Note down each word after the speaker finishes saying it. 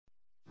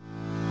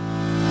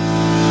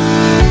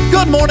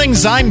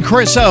Mornings, I'm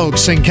Chris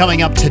Oakes, and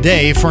coming up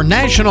today for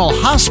National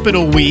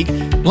Hospital Week,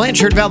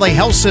 Blanchard Valley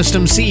Health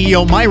System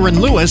CEO Myron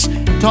Lewis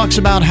talks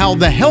about how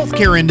the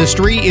healthcare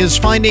industry is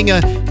finding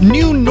a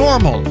new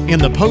normal in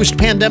the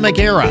post-pandemic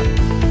era.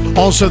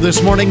 Also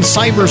this morning,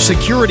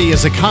 cybersecurity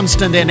is a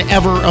constant and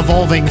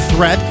ever-evolving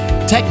threat.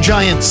 Tech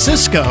giant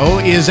Cisco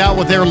is out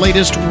with their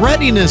latest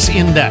Readiness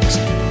Index,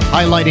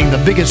 highlighting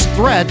the biggest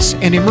threats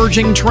and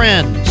emerging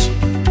trends.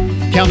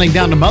 Counting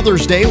down to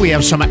Mother's Day, we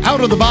have some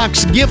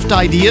out-of-the-box gift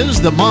ideas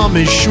that Mom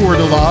is sure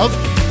to love.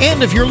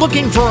 And if you're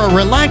looking for a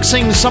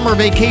relaxing summer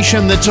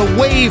vacation that's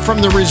away from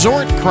the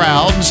resort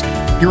crowds,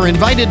 you're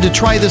invited to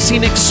try the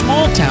scenic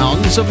small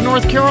towns of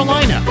North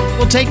Carolina.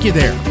 We'll take you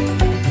there.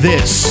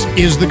 This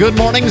is the Good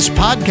Mornings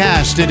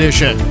Podcast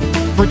Edition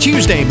for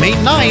Tuesday, May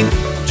 9th,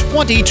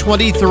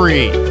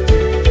 2023.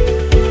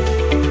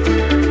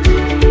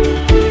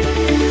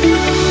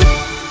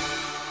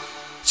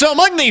 So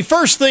among the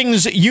first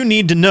things you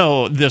need to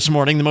know this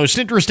morning, the most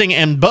interesting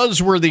and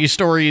buzzworthy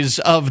stories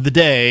of the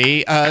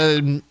day,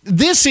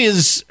 this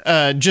is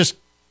just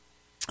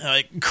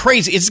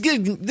crazy. This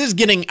is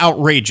getting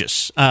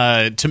outrageous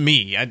to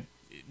me. It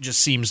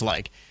just seems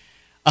like.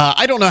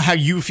 I don't know how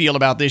you feel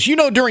about this. You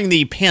know, during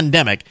the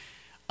pandemic,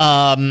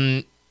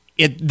 there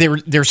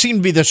seemed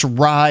to be this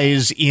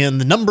rise in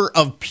the number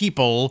of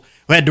people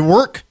who had to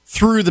work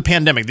through the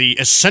pandemic, the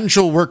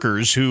essential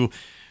workers who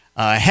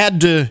had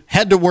to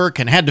work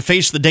and had to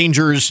face the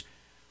dangers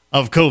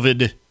of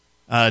COVID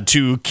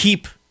to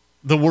keep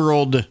the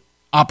world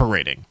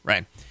operating,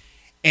 right?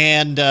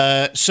 And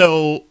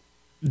so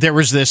there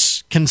was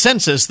this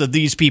consensus that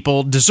these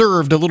people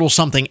deserved a little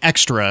something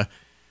extra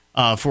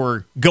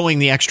for going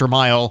the extra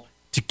mile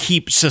to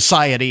keep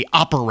society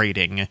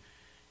operating,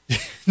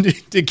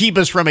 to keep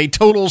us from a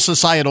total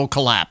societal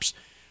collapse,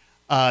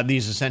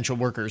 these essential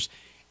workers.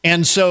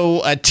 And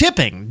so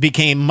tipping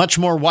became much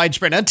more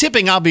widespread. Now,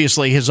 tipping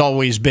obviously has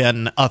always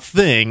been a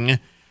thing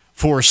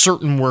for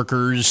certain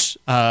workers,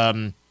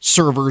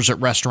 servers at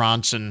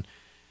restaurants and,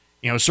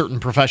 certain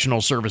professional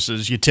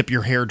services. You tip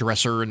your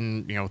hairdresser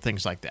and,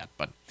 things like that.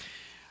 But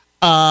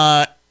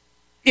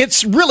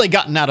it's really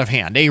gotten out of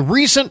hand. A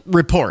recent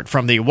report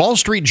from the Wall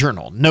Street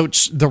Journal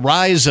notes the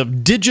rise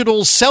of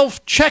digital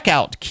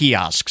self-checkout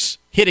kiosks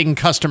hitting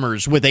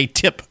customers with a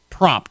tip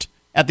prompt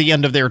at the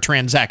end of their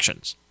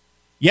transactions.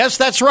 Yes,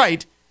 that's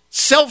right.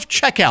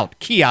 Self-checkout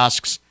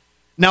kiosks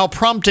now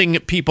prompting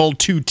people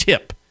to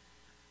tip.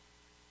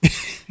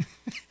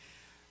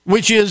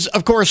 Which is,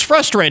 of course,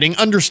 frustrating,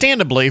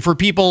 understandably, for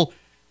people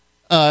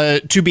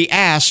to be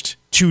asked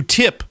to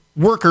tip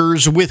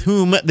workers with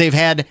whom they've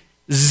had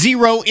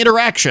zero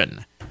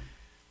interaction.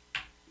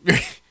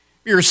 If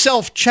you're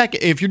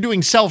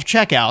doing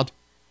self-checkout,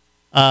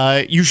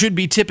 you should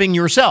be tipping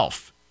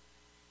yourself.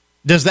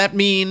 Does that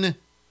mean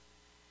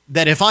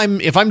that if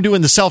I'm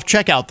doing the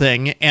self-checkout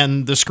thing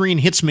and the screen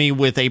hits me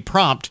with a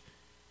prompt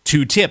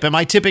to tip, am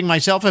I tipping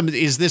myself?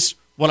 Is this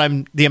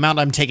the amount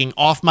I'm taking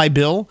off my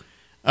bill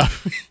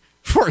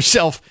for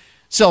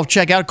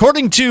self-checkout?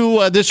 According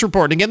to this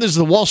report, again, this is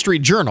the Wall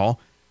Street Journal,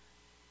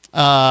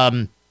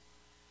 the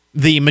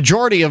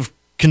majority of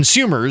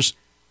consumers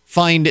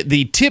find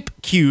the tip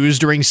cues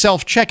during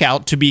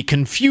self-checkout to be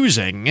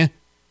confusing,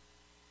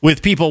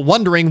 with people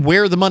wondering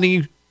where the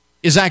money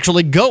is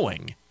actually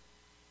going.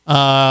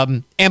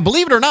 And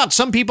believe it or not,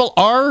 some people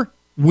are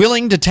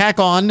willing to tack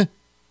on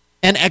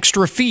an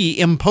extra fee,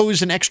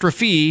 impose an extra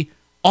fee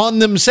on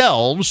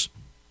themselves,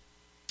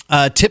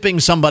 tipping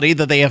somebody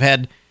that they have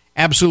had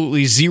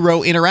absolutely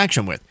zero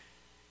interaction with.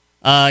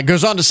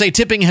 Goes on to say,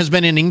 tipping has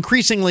been an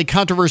increasingly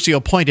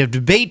controversial point of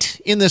debate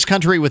in this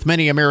country, with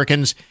many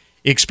Americans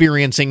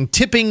experiencing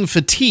tipping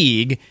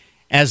fatigue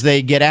as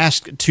they get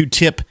asked to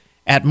tip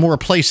at more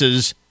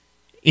places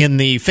in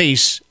the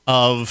face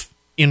of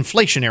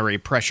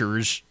inflationary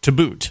pressures to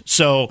boot.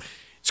 So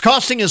it's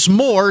costing us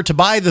more to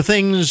buy the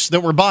things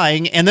that we're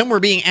buying, and then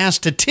we're being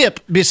asked to tip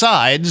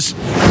besides,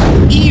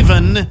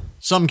 even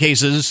some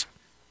cases,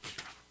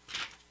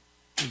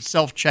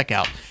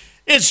 self-checkout.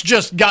 It's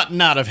just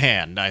gotten out of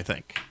hand, I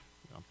think.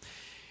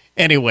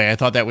 Anyway, I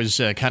thought that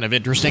was kind of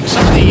interesting.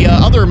 Some of the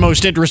other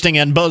most interesting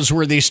and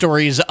buzzworthy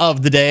stories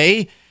of the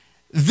day.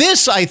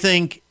 This, I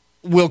think,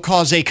 will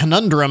cause a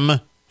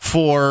conundrum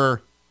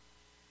for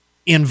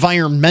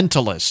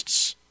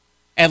environmentalists.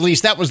 At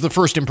least that was the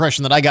first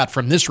impression that I got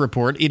from this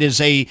report. It is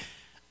a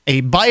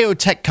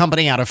biotech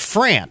company out of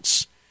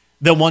France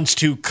that wants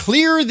to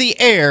clear the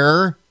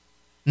air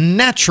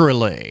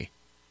naturally.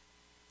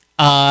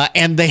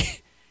 And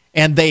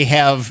they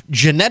have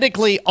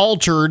genetically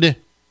altered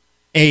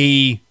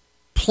a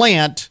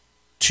plant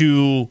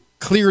to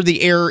clear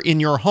the air in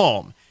your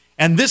home.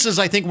 And this is,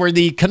 I think, where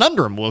the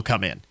conundrum will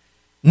come in.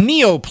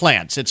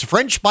 Neoplants, it's a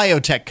French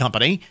biotech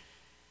company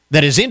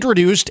that has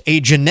introduced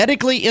a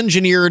genetically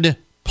engineered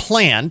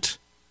plant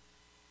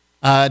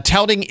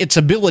touting its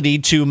ability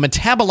to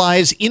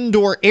metabolize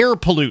indoor air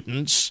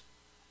pollutants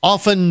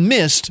often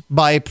missed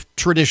by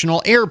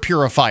traditional air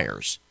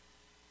purifiers.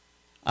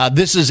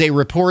 This is a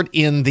report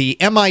in the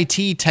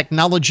MIT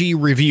Technology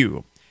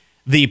Review.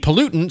 The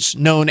pollutants,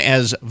 known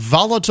as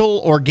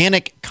volatile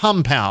organic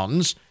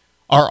compounds,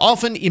 are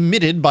often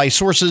emitted by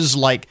sources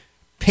like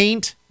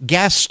paint,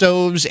 gas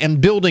stoves,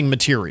 and building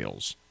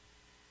materials.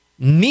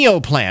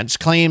 Neoplants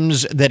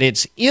claims that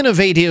its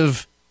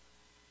innovative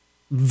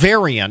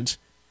variant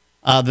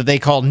that they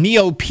call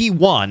Neo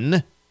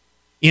P1,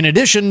 in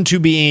addition to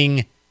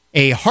being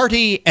a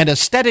hearty and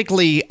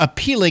aesthetically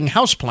appealing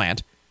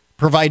houseplant,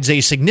 provides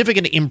a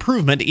significant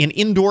improvement in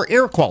indoor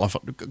air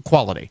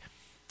quality.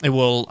 It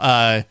will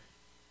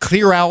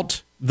clear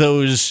out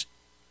those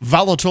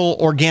volatile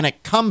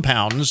organic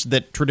compounds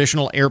that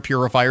traditional air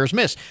purifiers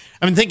miss.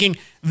 I'm thinking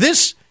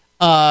this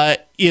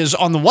is,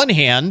 on the one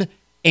hand,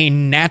 a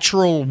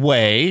natural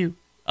way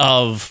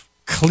of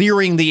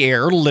clearing the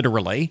air,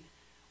 literally,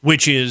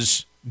 which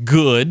is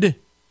good.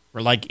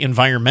 Or like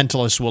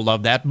environmentalists will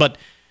love that. But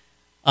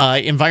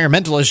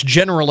environmentalists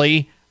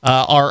generally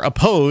are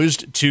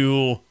opposed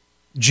to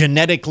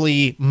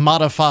genetically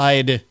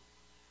modified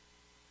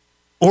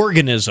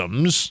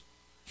organisms.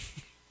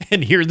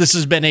 And here this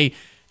has been a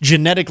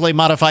genetically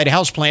modified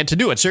houseplant to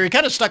do it. So you're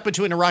kind of stuck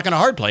between a rock and a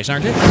hard place,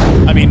 aren't you?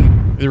 I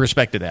mean, with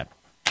respect to that.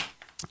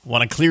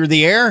 Want to clear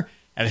the air,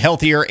 have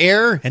healthier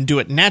air, and do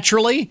it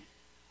naturally.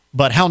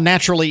 But how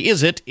naturally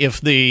is it if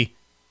the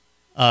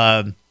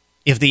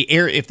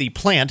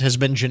plant has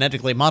been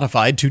genetically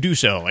modified to do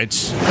so?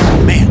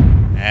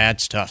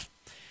 That's tough.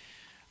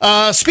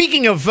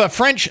 Speaking of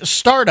French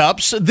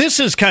startups, this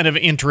is kind of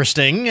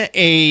interesting.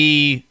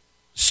 A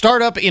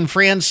startup in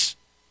France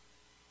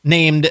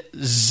named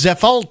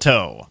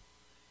Zefalto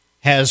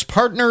has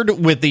partnered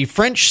with the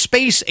French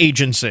Space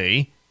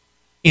Agency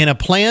in a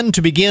plan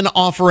to begin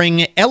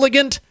offering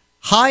elegant,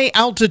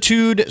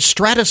 high-altitude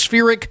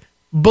stratospheric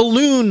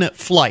balloon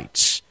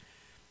flights.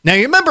 Now,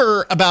 you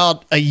remember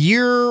about a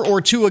year or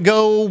two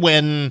ago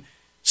when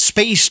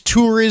space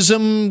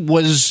tourism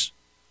was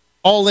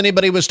all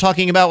anybody was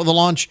talking about with the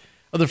launch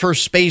of the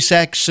first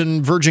SpaceX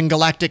and Virgin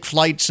Galactic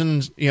flights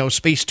and,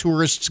 space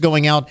tourists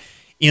going out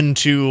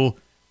into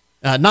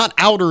not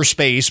outer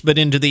space, but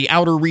into the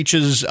outer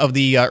reaches of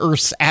the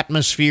Earth's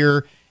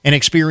atmosphere and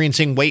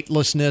experiencing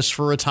weightlessness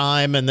for a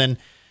time, and then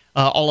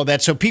all of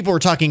that. So people were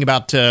talking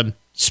about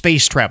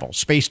space travel,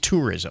 space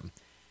tourism.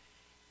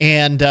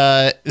 And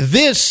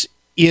this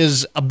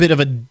is a bit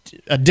of a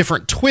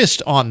different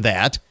twist on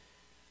that.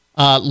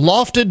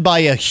 Lofted by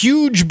a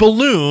huge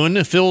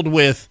balloon filled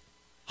with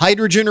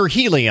hydrogen or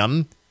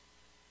helium,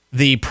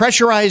 the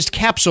pressurized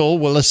capsule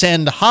will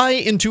ascend high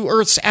into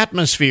Earth's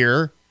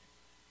atmosphere,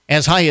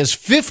 as high as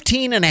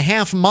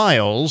 15.5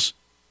 miles,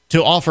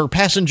 to offer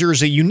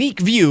passengers a unique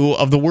view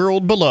of the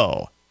world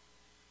below.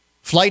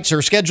 Flights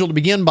are scheduled to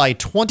begin by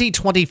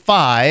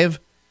 2025,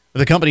 with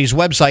the company's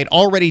website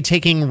already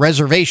taking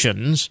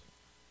reservations.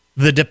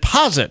 The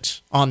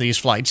deposit on these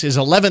flights is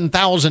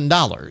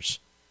 $11,000.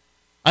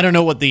 I don't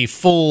know what the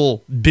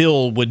full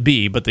bill would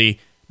be, but the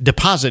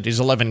deposit is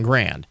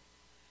 $11,000,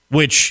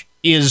 which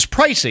is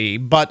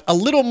pricey, but a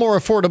little more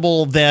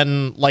affordable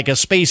than like a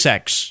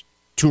SpaceX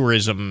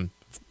tourism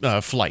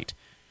flight,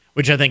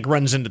 which I think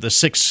runs into the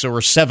 6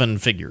 or 7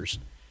 figures.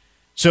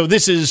 So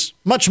this is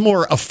much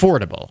more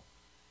affordable.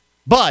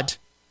 But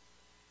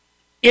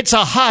it's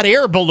a hot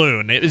air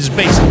balloon. It is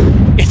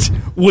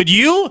would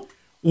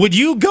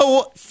you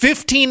go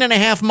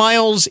 15.5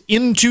 miles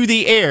into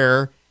the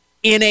air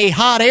in a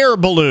hot air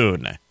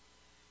balloon?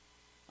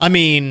 I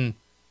mean,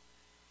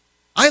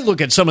 I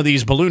look at some of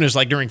these balloonists,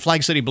 like during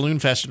Flag City Balloon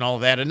Fest and all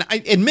of that, and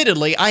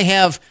admittedly, I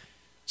have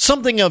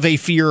something of a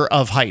fear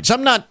of heights.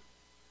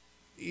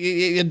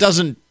 It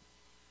doesn't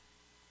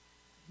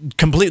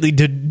completely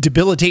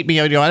debilitate me.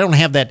 I don't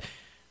have that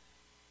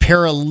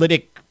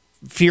paralytic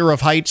fear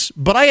of heights,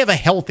 but I have a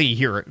healthy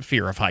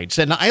fear of heights.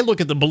 And I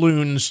look at the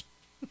balloons,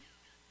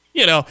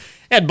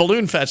 at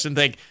Balloon Fest and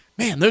think,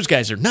 man, those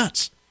guys are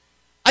nuts.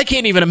 I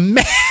can't even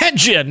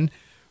imagine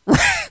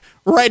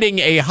riding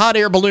a hot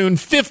air balloon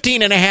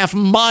 15.5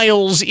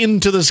 miles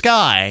into the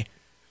sky,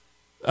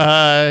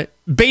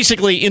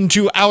 basically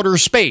into outer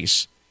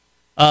space.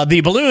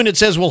 The balloon, it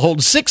says, will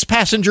hold 6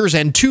 passengers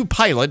and 2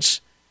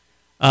 pilots.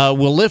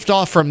 Will lift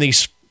off from the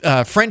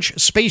French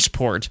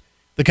spaceport.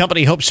 The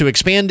company hopes to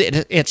expand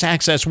its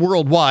access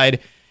worldwide,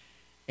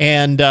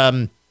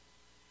 and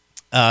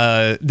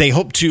they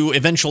hope to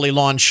eventually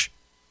launch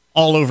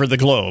all over the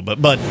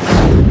globe. But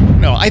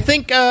no, I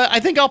think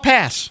I'll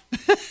pass.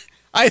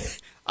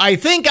 I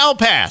think I'll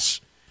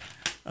pass.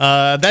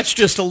 That's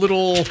just a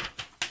little.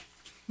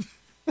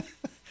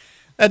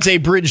 That's a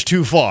bridge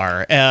too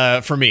far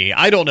for me.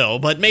 I don't know,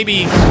 but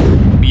maybe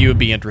you would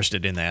be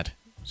interested in that.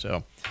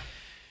 So.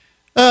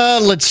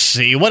 Let's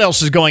see what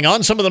else is going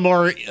on. Some of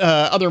the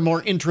other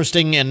more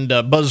interesting and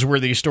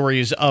buzzworthy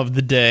stories of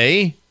the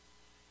day.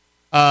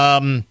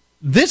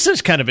 This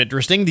is kind of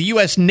interesting. The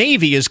U.S.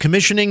 Navy is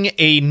commissioning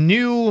a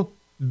new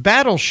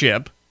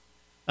battleship,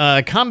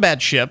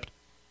 combat ship,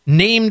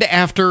 named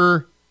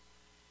after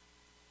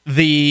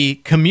the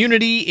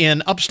community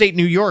in upstate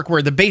New York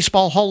where the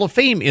Baseball Hall of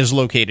Fame is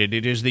located.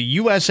 It is the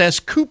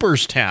USS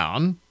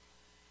Cooperstown.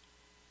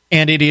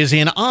 And it is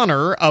in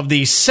honor of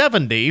the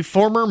 70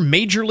 former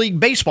Major League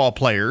Baseball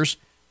players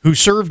who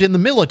served in the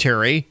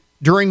military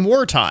during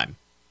wartime.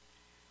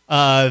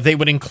 They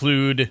would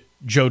include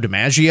Joe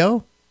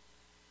DiMaggio,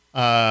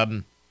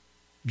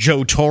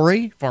 Joe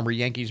Torre, former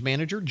Yankees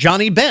manager,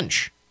 Johnny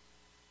Bench.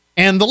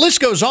 And the list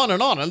goes on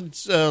and on.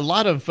 It's a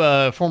lot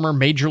of former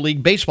Major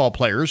League Baseball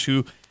players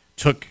who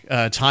took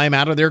time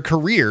out of their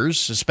careers,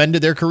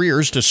 suspended their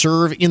careers to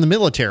serve in the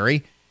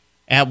military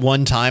at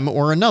one time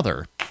or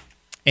another.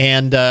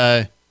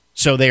 And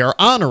so they are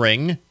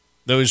honoring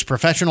those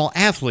professional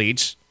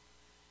athletes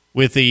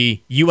with the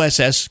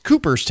USS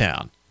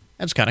Cooperstown.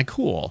 That's kind of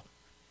cool.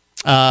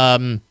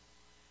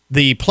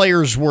 The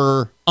players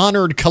were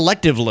honored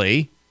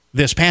collectively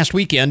this past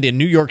weekend in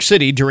New York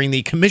City during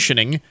the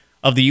commissioning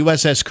of the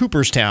USS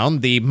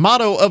Cooperstown. The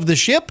motto of the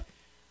ship,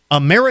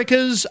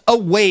 America's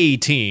Away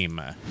Team.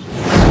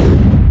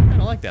 I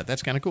like that.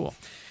 That's kind of cool.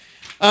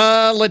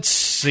 Let's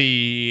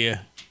see.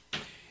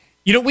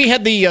 You know, we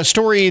had the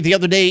story the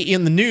other day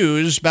in the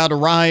news about a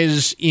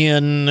rise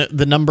in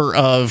the number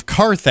of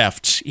car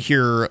thefts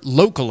here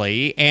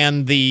locally,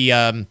 and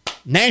the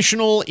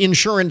National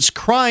Insurance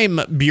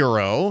Crime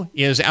Bureau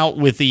is out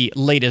with the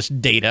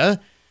latest data.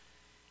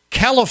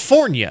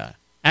 California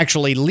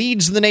actually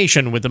leads the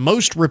nation with the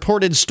most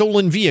reported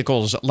stolen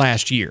vehicles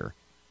last year,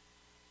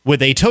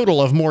 with a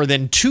total of more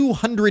than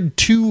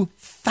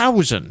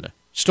 202,000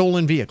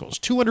 stolen vehicles.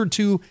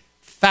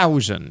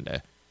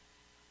 202,000.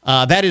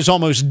 That is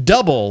almost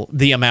double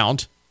the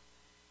amount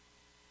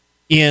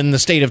in the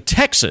state of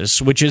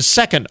Texas, which is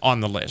second on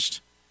the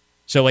list.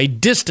 So a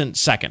distant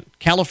second.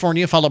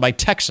 California followed by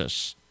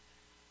Texas.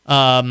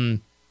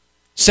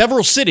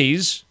 Several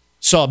cities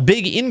saw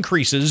big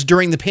increases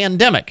during the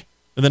pandemic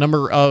in the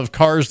number of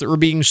cars that were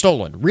being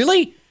stolen.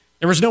 Really?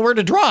 There was nowhere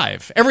to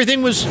drive.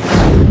 Everything was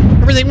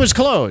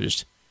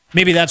closed.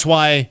 Maybe that's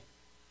why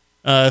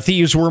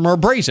thieves were more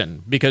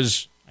brazen,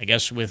 because I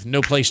guess with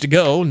no place to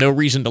go, no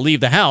reason to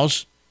leave the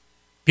house,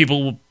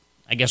 people,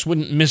 I guess,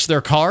 wouldn't miss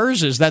their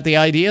cars. Is that the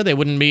idea? They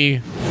wouldn't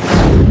be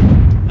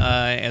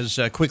as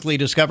quickly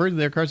discovered,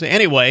 their cars.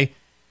 Anyway,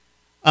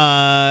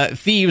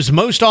 thieves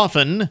most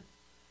often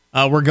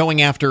were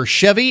going after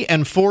Chevy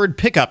and Ford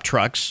pickup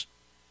trucks.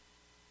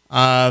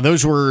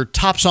 Those were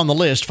tops on the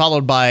list,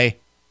 followed by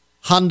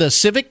Honda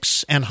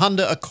Civics and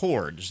Honda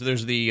Accords.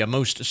 Those are the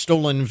most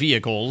stolen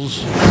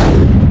vehicles,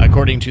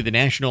 according to the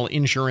National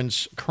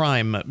Insurance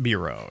Crime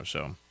Bureau.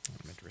 So,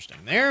 interesting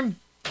there.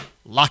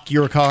 Lock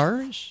your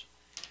cars.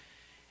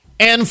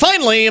 And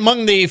finally,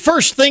 among the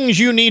first things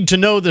you need to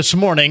know this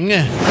morning,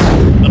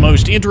 the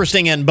most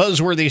interesting and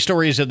buzzworthy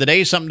stories of the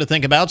day, something to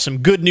think about, some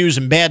good news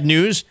and bad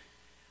news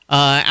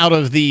out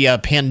of the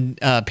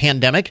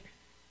pandemic.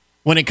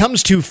 When it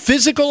comes to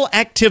physical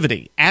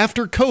activity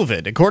after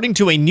COVID, according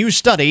to a new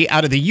study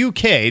out of the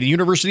UK, the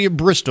University of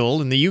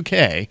Bristol in the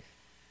UK,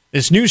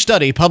 this new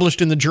study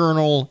published in the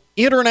journal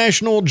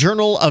International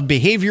Journal of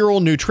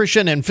Behavioral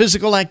Nutrition and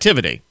Physical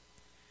Activity,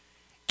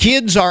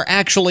 kids are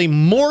actually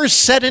more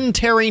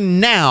sedentary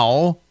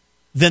now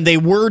than they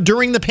were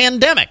during the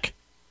pandemic.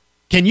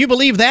 Can you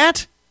believe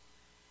that?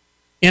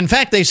 In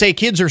fact, they say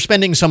kids are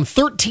spending some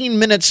 13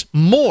 minutes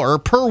more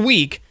per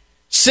week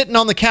sitting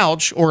on the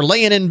couch or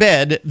laying in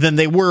bed than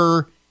they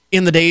were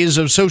in the days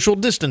of social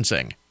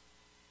distancing.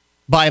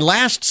 By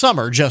last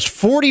summer, just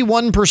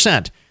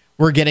 41%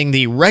 were getting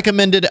the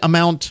recommended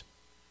amount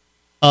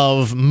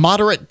of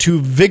moderate to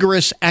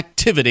vigorous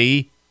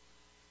activity,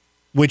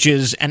 which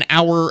is an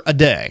hour a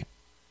day.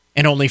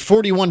 And only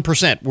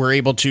 41% were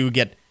able to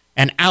get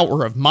an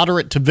hour of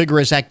moderate to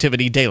vigorous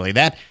activity daily.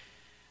 That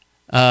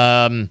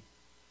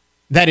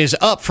is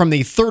up from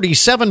the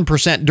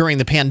 37% during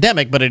the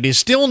pandemic, but it is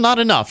still not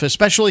enough,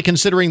 especially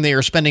considering they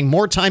are spending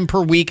more time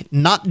per week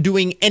not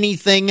doing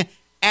anything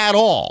at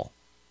all.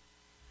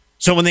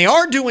 So when they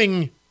are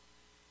doing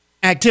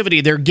activity,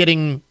 they're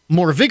getting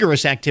more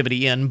vigorous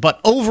activity in, but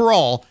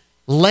overall,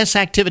 less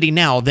activity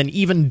now than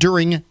even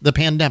during the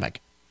pandemic.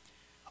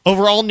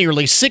 Overall,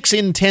 nearly 6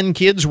 in 10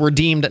 kids were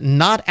deemed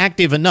not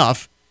active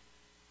enough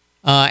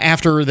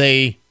after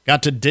they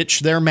got to ditch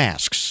their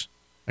masks,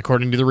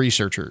 according to the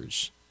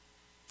researchers.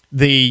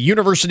 The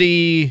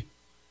University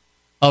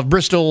of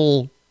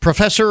Bristol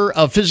professor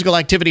of physical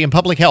activity and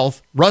public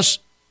health, Russ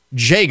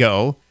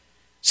Jago,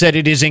 said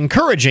it is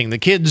encouraging the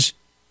kids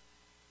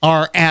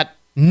are at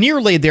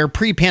nearly their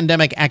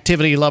pre-pandemic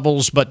activity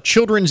levels, but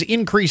children's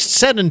increased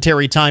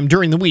sedentary time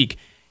during the week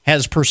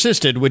has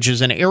persisted, which is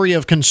an area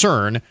of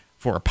concern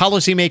for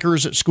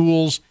policymakers,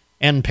 schools,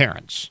 and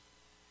parents.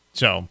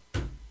 So,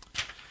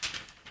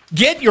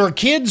 get your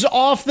kids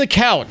off the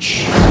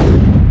couch.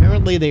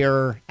 Apparently, they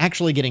are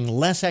actually getting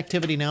less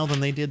activity now than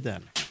they did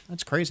then.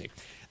 That's crazy.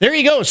 There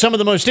you go. Some of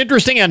the most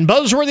interesting and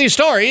buzzworthy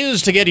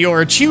stories to get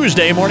your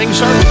Tuesday morning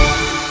started.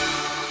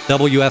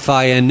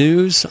 WFIN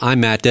News, I'm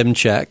Matt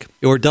Demchek.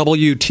 Your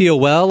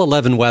WTOL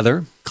 11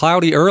 weather.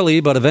 Cloudy early,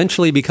 but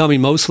eventually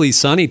becoming mostly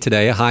sunny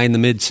today, a high in the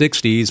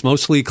mid-60s.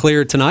 Mostly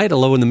clear tonight, a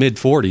low in the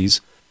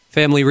mid-40s.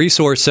 Family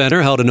Resource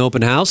Center held an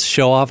open house to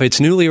show off its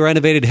newly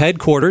renovated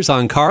headquarters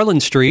on Carlin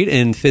Street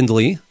in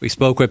Findlay. We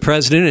spoke with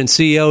President and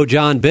CEO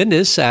John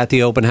Bendis at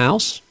the open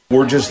house.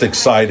 We're just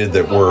excited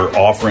that we're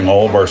offering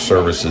all of our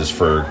services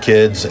for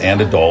kids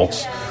and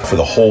adults for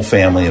the whole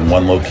family in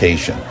one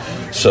location.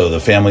 So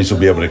the families will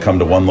be able to come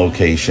to one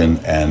location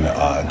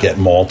and get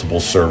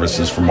multiple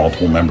services for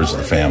multiple members of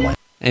the family.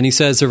 And he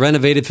says the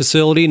renovated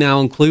facility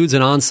now includes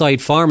an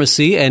on-site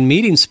pharmacy and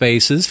meeting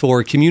spaces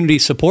for community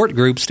support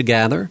groups to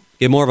gather.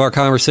 Get more of our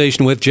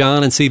conversation with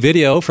John and see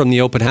video from the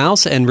open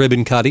house and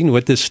ribbon cutting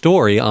with this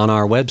story on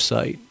our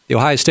website. The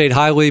Ohio State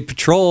Highway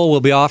Patrol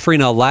will be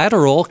offering a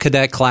lateral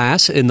cadet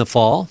class in the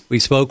fall. We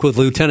spoke with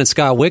Lieutenant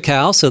Scott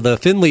Wickhouse of the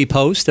Findlay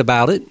Post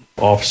about it.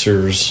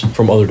 Officers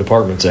from other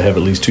departments that have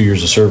at least 2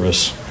 years of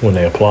service when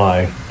they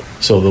apply.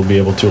 So they'll be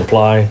able to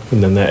apply,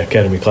 and then that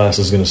academy class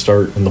is going to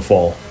start in the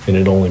fall. And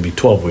it'll only be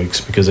 12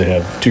 weeks because they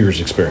have 2 years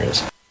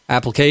experience.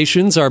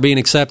 Applications are being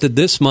accepted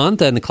this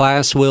month, and the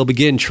class will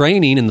begin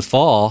training in the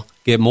fall.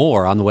 Get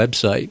more on the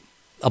website.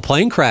 A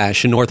plane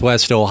crash in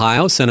northwest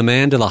Ohio sent a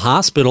man to the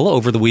hospital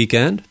over the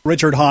weekend.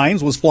 Richard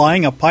Hines was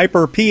flying a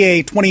Piper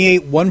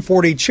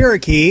PA-28-140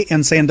 Cherokee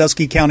in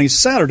Sandusky County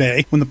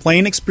Saturday when the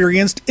plane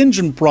experienced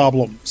engine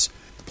problems.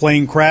 The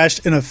plane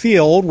crashed in a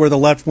field where the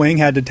left wing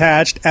had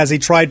detached as he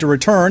tried to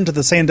return to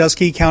the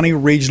Sandusky County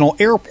Regional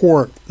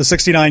Airport. The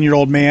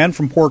 69-year-old man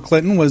from Port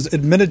Clinton was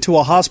admitted to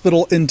a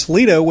hospital in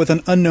Toledo with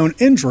an unknown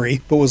injury,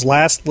 but was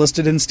last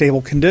listed in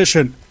stable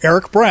condition.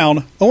 Eric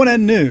Brown,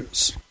 ONN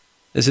News.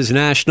 This is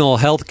National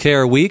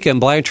Healthcare Week, and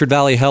Blanchard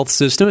Valley Health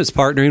System is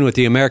partnering with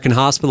the American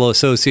Hospital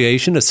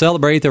Association to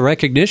celebrate the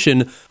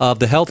recognition of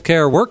the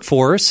healthcare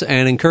workforce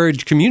and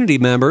encourage community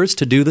members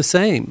to do the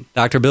same.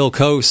 Dr. Bill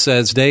Coase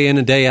says day in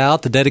and day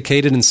out, the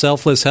dedicated and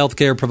selfless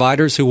healthcare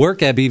providers who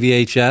work at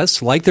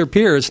BVHS, like their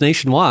peers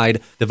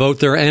nationwide, devote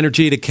their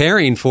energy to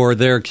caring for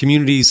their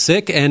community's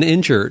sick and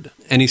injured.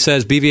 And he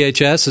says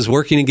BVHS is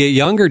working to get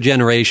younger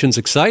generations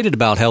excited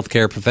about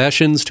healthcare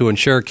professions to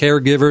ensure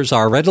caregivers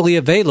are readily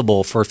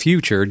available for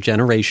future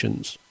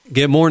generations.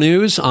 Get more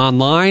news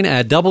online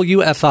at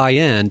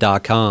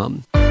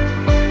WFIN.com.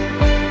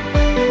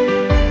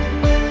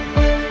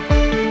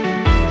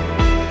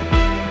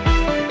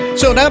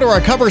 So now to our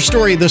cover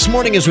story this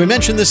morning. As we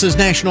mentioned, this is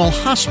National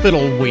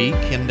Hospital Week,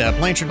 and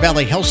Blanchard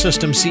Valley Health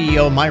System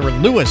CEO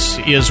Myron Lewis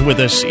is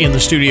with us in the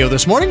studio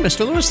this morning.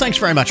 Mr. Lewis, thanks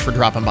very much for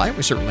dropping by.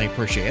 We certainly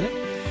appreciate it.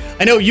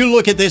 I know you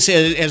look at this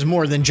as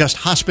more than just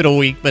Hospital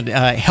Week, but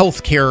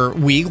Healthcare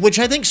Week, which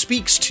I think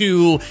speaks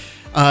to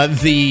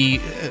the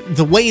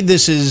way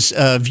this is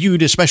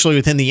viewed, especially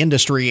within the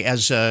industry,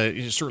 as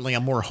certainly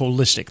a more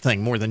holistic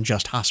thing, more than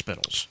just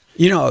hospitals.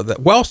 You know,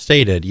 well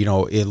stated,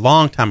 a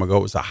long time ago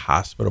it was a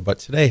hospital, but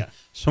today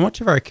so much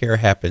of our care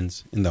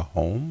happens in the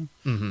home,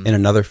 in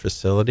another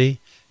facility.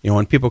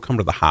 When people come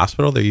to the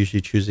hospital, they're usually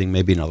choosing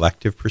maybe an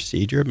elective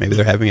procedure. Maybe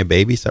they're having a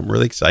baby, something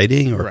really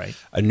exciting, or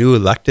a new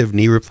elective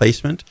knee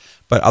replacement.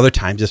 But other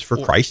times it's for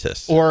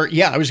crisis. Or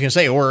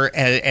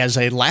as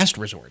a last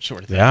resort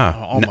sort of thing. Yeah,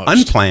 almost.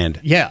 Unplanned.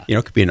 Yeah.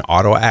 It could be an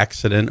auto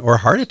accident or a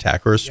heart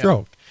attack or a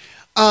stroke.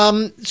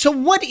 So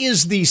what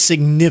is the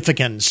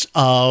significance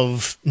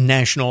of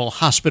National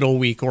Hospital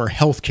Week or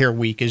Healthcare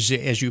Week, as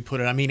you put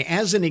it? I mean,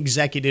 as an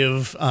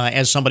executive,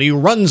 as somebody who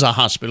runs a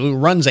hospital, who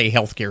runs a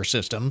healthcare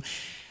system,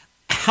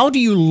 how do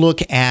you look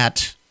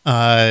at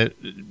an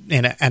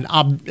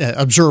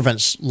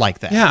observance like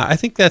that? Yeah, I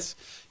think that's,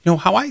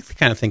 how I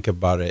kind of think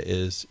about it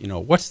is,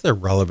 what's the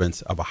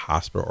relevance of a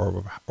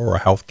hospital or a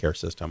healthcare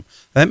system?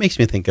 And that makes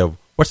me think of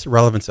what's the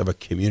relevance of a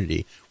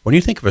community. When you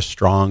think of a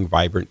strong,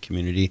 vibrant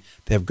community,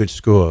 they have good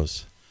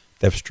schools,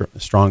 they have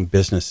strong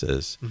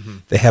businesses,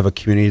 they have a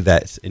community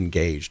that's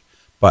engaged,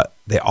 but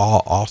they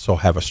all also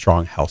have a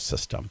strong health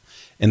system.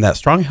 And that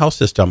strong health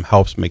system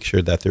helps make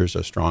sure that there's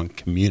a strong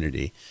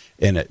community,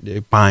 and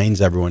it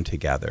binds everyone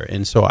together.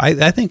 And so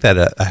I think that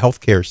a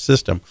healthcare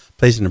system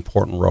plays an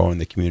important role in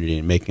the community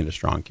and making it a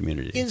strong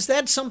community. Is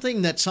that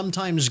something that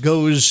sometimes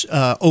goes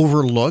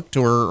overlooked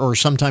or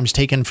sometimes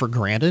taken for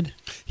granted?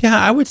 Yeah,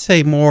 I would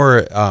say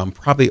more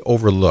probably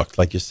overlooked,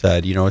 like you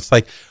said. It's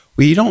like,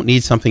 well, you don't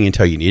need something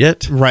until you need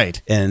it.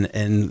 Right. And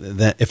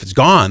then if it's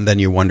gone, then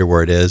you wonder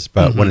where it is.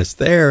 But when it's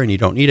there and you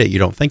don't need it, you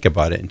don't think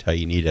about it until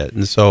you need it.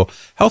 And so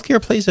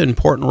healthcare plays an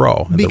important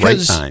role at the right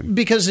time.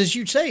 Because as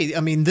you say, I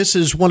mean, this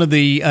is one of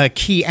the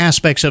key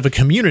aspects of a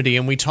community.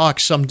 And we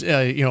talk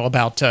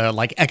about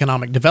like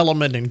economic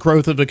development and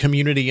growth of a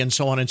community and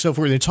so on and so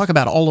forth. They talk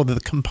about all of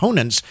the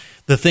components,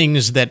 the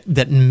things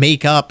that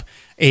make up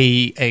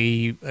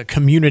a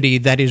community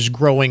that is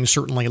growing,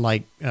 certainly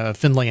like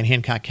Findlay and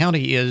Hancock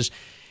County is.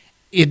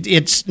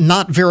 It's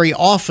not very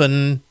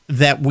often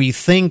that we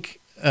think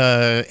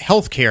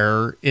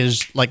healthcare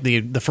is like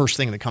the first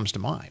thing that comes to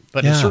mind,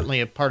 but it's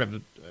certainly a part of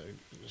a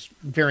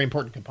very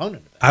important component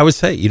of that. I would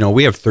say,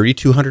 we have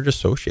 3,200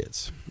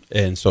 associates,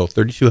 And so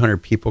 3,200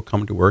 people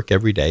come to work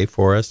every day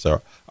for us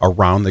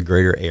around the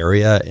greater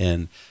area.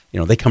 And,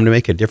 they come to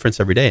make a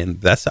difference every day.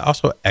 And that's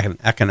also an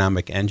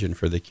economic engine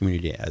for the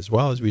community as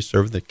well as we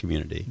serve the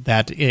community.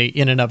 That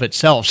in and of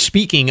itself.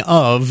 Speaking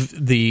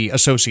of the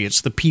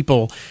associates, the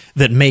people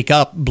that make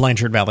up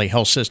Blanchard Valley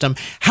Health System,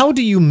 how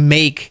do you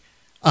make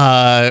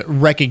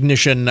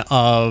recognition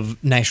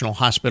of National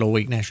Hospital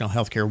Week, National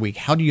Healthcare Week,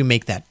 how do you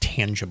make that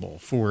tangible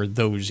for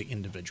those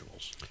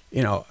individuals?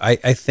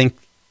 I think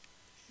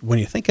when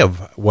you think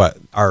of what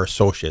our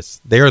associates,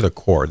 they're the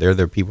core. They're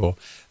the people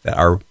that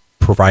are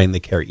providing the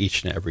care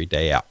each and every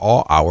day at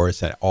all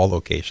hours, at all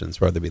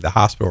locations, whether it be the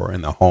hospital or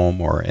in the home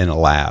or in a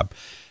lab.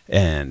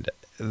 And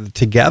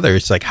together,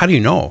 it's like, how do you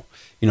know?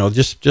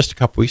 Just a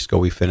couple weeks ago,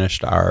 we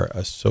finished our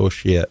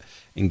associate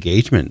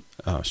engagement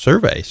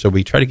survey. So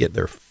we try to get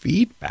their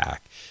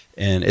feedback.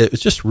 And it was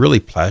just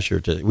really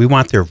pleasure we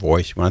want their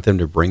voice. We want them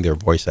to bring their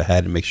voice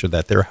ahead and make sure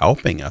that they're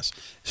helping us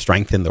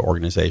strengthen the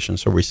organization.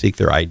 So we seek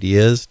their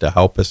ideas to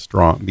help us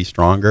be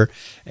stronger.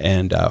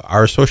 And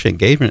our associate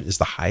engagement is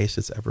the highest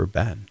it's ever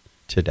been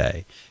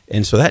today.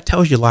 And so that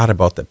tells you a lot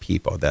about the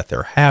people, that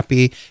they're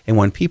happy. And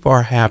when people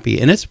are happy,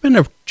 and it's been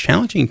a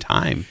challenging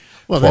time.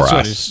 Well, that's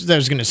what I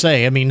was going to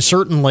say. I mean,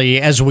 certainly,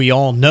 as we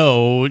all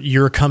know,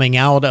 you're coming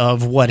out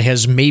of what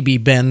has maybe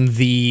been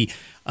the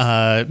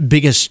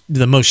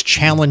most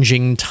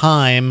challenging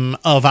time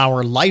of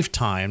our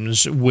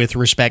lifetimes with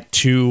respect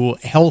to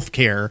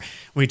healthcare.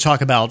 We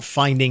talk about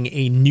finding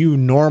a new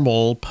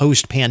normal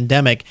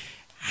post-pandemic.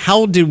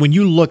 When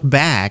you look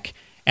back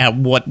at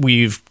what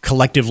we've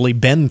collectively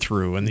been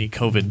through in the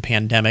COVID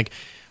pandemic,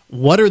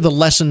 what are the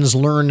lessons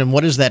learned and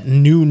what does that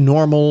new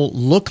normal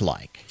look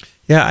like?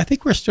 Yeah, I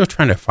think we're still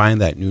trying to find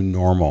that new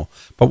normal.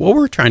 But what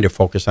we're trying to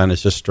focus on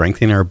is just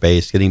strengthening our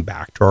base, getting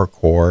back to our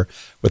core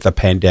with the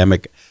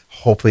pandemic,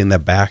 hopefully in the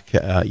back,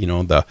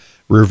 the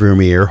rearview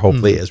mirror,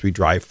 hopefully as we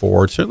drive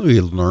forward. Certainly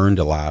we learned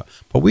a lot,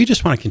 but we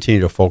just want to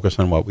continue to focus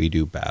on what we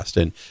do best.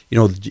 And,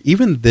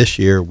 even this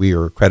year we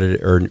were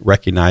accredited or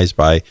recognized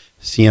by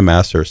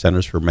CMS or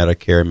Centers for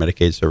Medicare and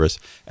Medicaid Service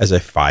as a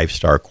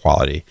 5-star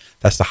quality.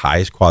 That's the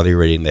highest quality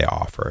rating they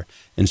offer.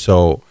 And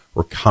so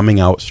we're coming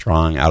out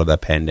strong out of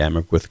that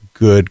pandemic with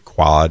good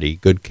quality,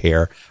 good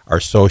care. Our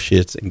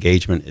associates'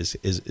 engagement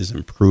is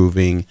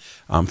improving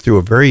through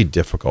a very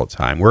difficult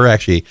time. We're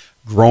actually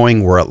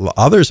growing where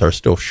others are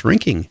still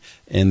shrinking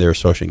in their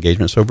social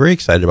engagement. So very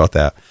excited about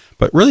that.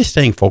 But really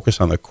staying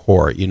focused on the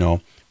core.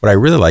 What I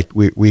really like,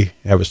 we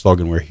have a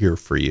slogan, we're here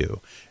for you.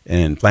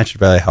 And Blanchard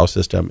Valley Health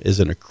System is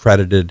an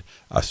accredited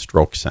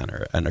stroke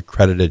center, an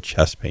accredited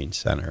chest pain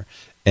center,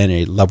 and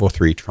a level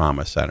 3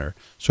 trauma center.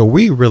 So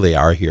we really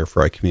are here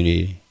for our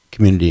community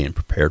and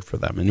prepared for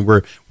them. And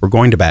we're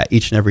going to bat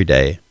each and every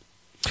day.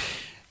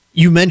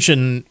 You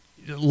mentioned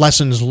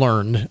lessons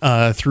learned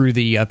through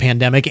the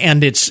pandemic,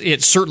 and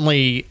it's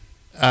certainly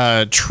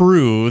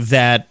true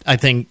that I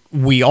think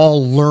we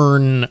all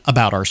learn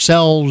about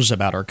ourselves,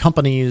 about our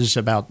companies,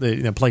 about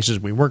the places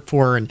we work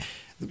for, and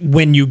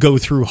when you go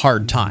through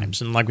hard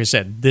times. And like we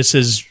said, this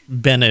has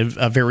been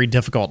a very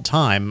difficult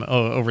time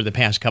over the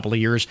past couple of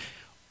years.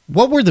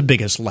 What were the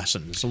biggest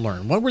lessons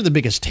learned? What were the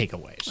biggest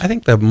takeaways? I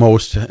think the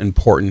most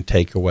important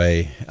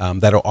takeaway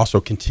that'll also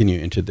continue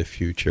into the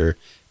future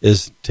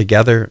is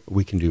together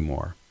we can do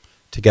more.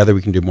 Together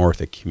we can do more with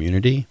the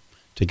community.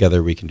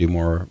 Together we can do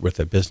more with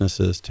the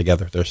businesses.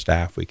 Together with their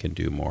staff we can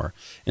do more.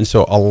 And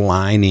so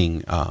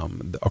aligning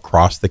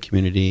across the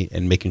community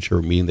and making sure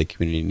we're meeting the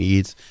community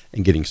needs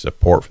and getting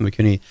support from the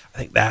community, I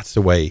think that's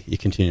the way you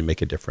continue to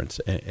make a difference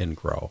and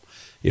grow.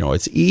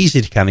 It's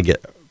easy to kind of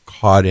get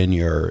caught in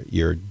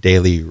your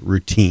daily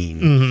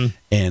routine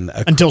and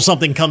until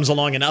something comes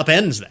along and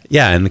upends that.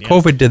 Yeah, and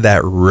COVID did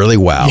that really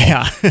well.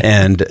 Yeah.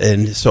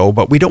 and so,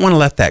 but we don't want to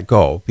let that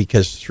go,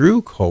 because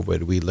through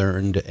COVID we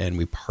learned and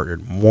we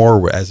partnered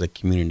more as a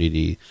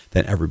community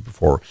than ever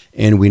before.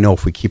 And we know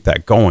if we keep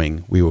that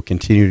going, we will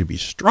continue to be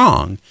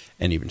strong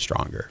and even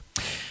stronger.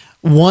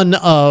 One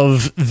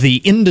of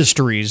the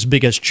industry's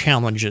biggest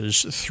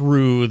challenges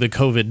through the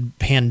COVID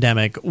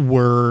pandemic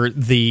were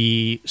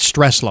the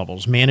stress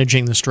levels,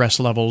 managing the stress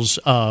levels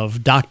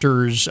of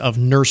doctors, of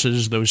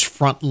nurses, those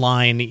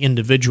frontline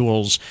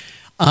individuals.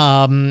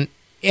 And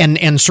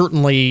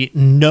certainly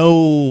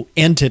no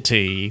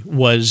entity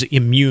was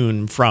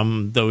immune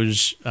from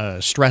those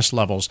stress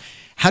levels.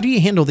 How do you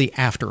handle the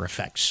after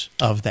effects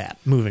of that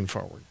moving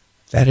forward?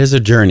 That is a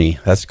journey.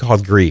 That's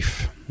called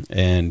grief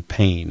and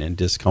pain and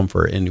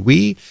discomfort. And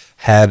we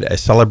had a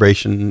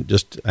celebration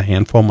just a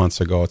handful of months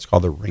ago. It's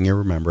called the Ring of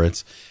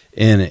Remembrance.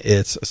 And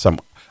it's some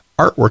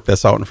artwork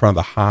that's out in front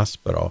of the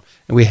hospital.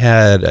 And we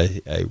had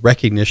a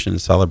recognition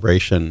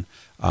celebration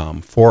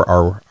for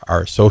our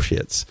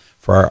associates,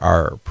 for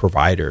our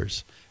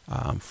providers,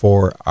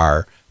 for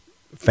our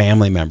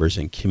family members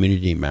and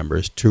community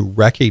members, to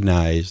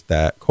recognize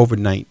that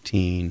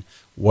COVID-19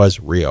 was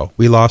real.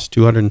 We lost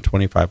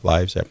 225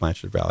 lives at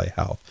Blanchard Valley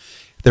Health.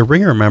 The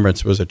Ring of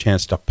Remembrance was a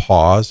chance to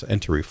pause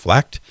and to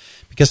reflect,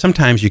 because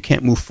sometimes you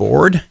can't move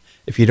forward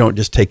if you don't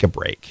just take a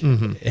break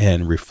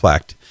and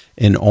reflect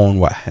and own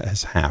what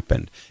has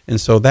happened. And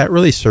so that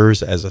really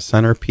serves as a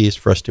centerpiece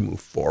for us to move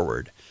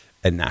forward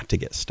and not to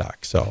get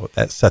stuck. So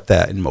that set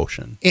that in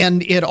motion.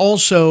 And it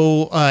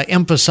also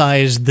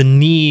emphasized the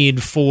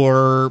need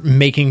for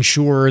making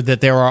sure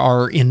that there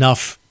are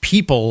enough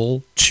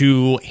people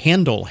to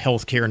handle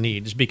healthcare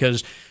needs,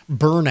 because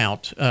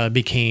burnout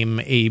became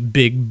a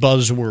big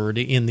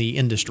buzzword in the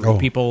industry.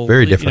 People,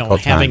 very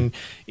difficult having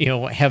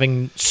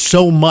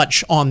so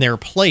much on their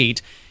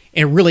plate.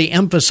 It really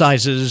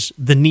emphasizes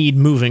the need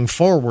moving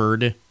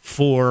forward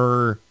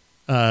for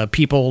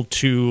people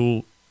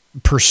to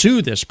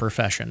pursue this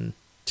profession,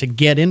 to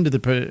get into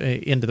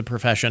the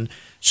profession,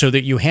 so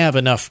that you have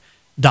enough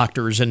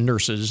doctors and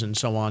nurses and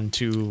so on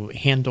to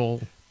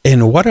handle.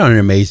 And what an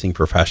amazing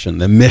profession!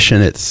 The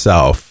mission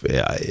itself,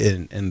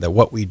 and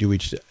what we do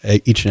each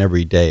and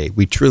every day,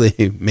 we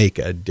truly make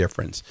a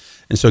difference.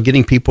 And so,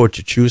 getting people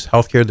to choose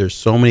healthcare, there's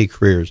so many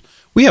careers.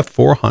 We have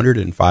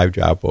 405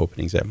 job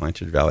openings at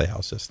Blanchard Valley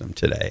Health System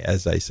today,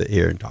 as I sit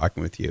here and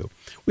talking with you.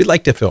 We'd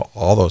like to fill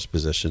all those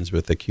positions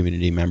with the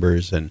community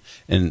members,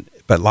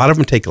 but a lot of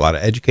them take a lot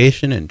of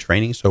education and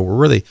training, so we're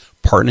really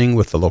partnering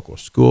with the local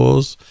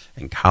schools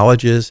and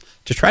colleges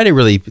to try to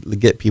really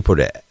get people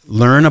to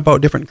learn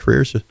about different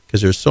careers,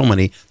 because there's so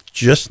many,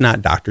 just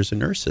not doctors and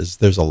nurses.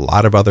 There's a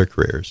lot of other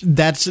careers.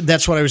 That's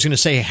what I was going to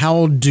say.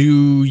 How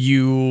do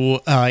you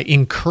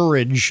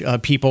encourage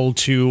people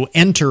to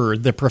enter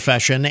the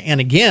profession?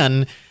 And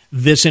again,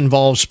 this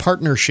involves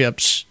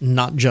partnerships,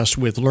 not just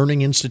with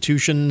learning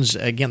institutions.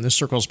 Again, this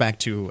circles back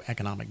to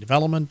economic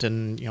development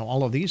and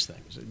all of these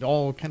things.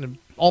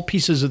 All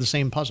pieces of the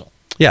same puzzle.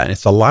 Yeah, and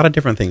it's a lot of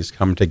different things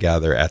come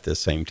together at the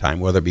same time,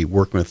 whether it be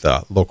working with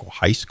the local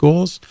high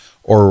schools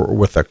or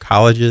with the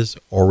colleges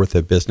or with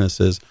the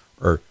businesses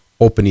or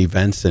open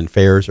events and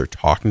fairs or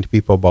talking to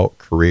people about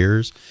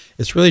careers.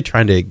 It's really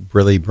trying to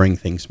really bring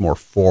things more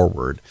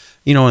forward.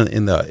 In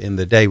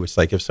the day, it's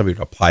like if somebody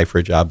would apply for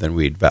a job, then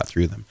we'd vet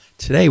through them.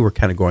 Today, we're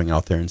kind of going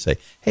out there and say,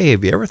 hey,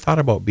 have you ever thought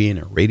about being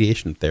a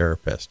radiation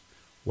therapist?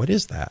 What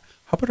is that?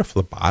 How about a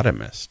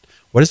phlebotomist?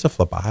 What is a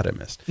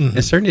phlebotomist? Mm-hmm.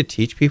 And starting to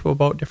teach people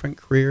about different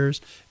careers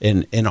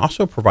and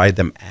also provide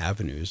them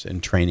avenues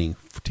and training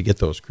to get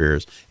those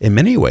careers in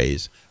many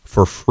ways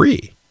for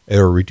free at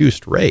a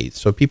reduced rate,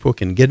 so people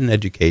can get an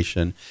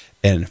education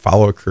and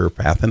follow a career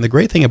path. And the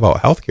great thing about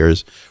healthcare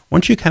is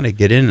once you kind of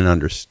get in and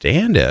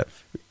understand it,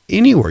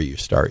 anywhere you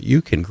start,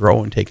 you can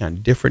grow and take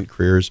on different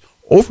careers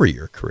over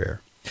your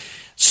career.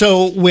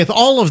 So with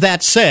all of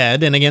that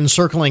said, and again,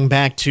 circling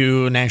back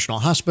to National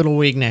Hospital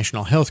Week,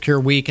 National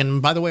Healthcare Week,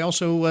 and by the way,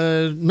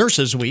 also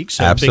Nurses Week,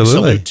 so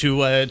absolutely. Big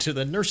salute to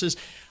the nurses.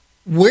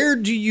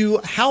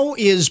 How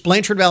is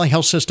Blanchard Valley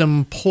Health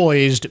System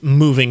poised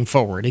moving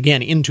forward,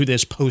 again, into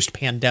this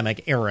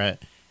post-pandemic era?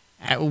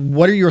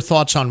 What are your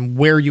thoughts on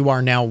where you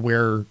are now,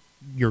 where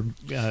you're...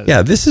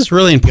 this is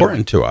really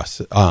important to us.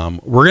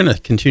 We're going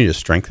to continue to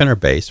strengthen our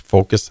base,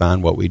 focus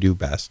on what we do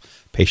best,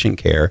 patient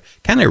care,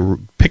 kind of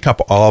pick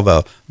up all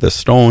the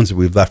stones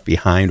we've left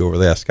behind over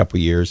the last couple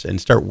of years and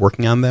start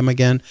working on them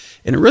again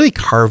and really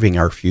carving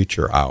our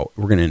future out.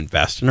 We're going to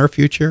invest in our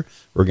future.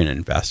 We're going to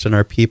invest in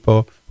our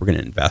people. We're going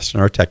to invest in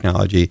our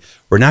technology.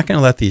 We're not going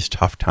to let these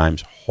tough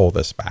times hold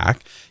us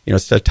back.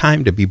 It's a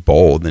time to be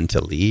bold and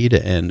to lead,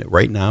 and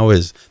right now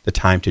is the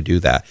time to do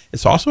that.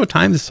 It's also a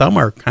time that some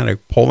are kind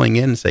of pulling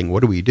in and saying,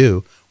 what do we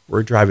do?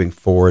 We're driving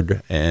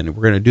forward, and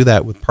we're going to do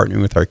that with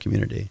partnering with our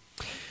community.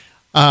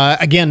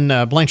 Again,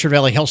 Blanchard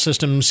Valley Health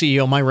System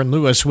CEO Myron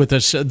Lewis with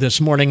us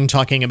this morning,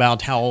 talking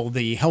about how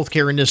the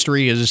healthcare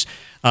industry is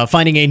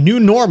finding a new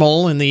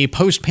normal in the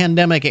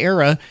post-pandemic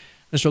era.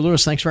 Mr.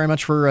 Lewis, thanks very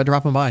much for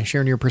dropping by,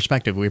 sharing your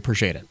perspective. We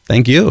appreciate it.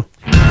 Thank you.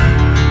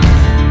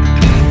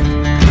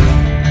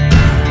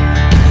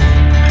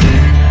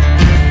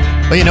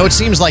 Well, it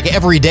seems like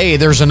every day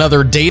there's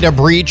another data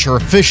breach or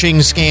phishing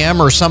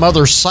scam or some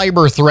other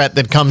cyber threat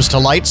that comes to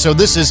light. So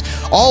this is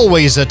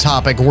always a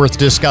topic worth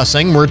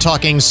discussing. We're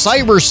talking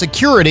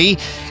cybersecurity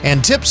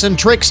and tips and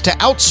tricks to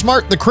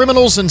outsmart the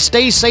criminals and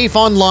stay safe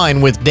online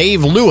with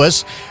Dave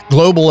Lewis,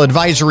 Global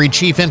Advisory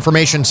Chief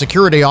Information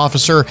Security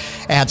Officer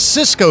at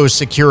Cisco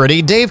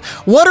Security. Dave,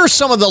 what are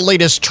some of the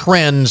latest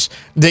trends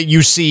that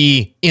you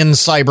see in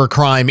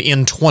cybercrime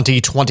in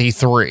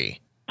 2023?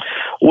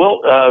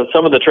 Well,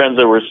 some of the trends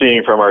that we're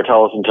seeing from our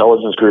Telos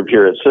Intelligence Group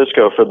here at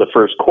Cisco for the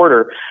first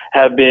quarter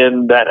have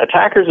been that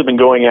attackers have been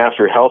going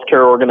after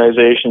healthcare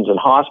organizations and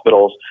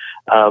hospitals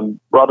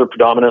rather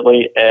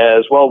predominantly.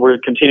 As well, we're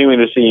continuing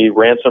to see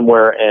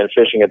ransomware and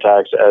phishing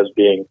attacks as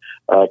being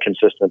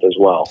consistent as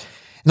well.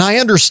 Now, I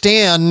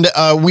understand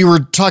we were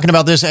talking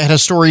about this. I had a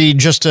story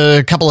just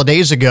a couple of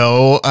days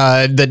ago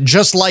that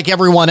just like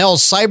everyone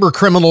else, cyber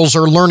criminals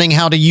are learning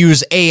how to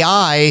use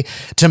AI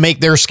to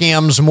make their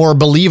scams more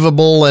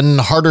believable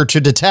and harder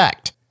to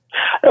detect.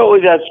 Oh,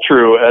 that's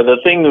true. The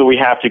thing that we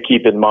have to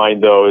keep in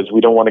mind, though, is we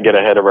don't want to get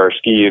ahead of our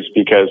skis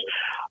because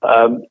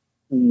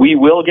we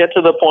will get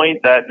to the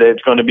point that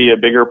it's going to be a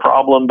bigger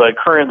problem, but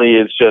currently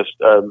it's just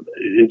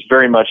it's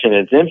very much in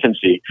its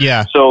infancy.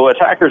 Yeah. So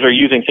attackers are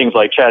using things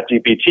like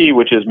ChatGPT,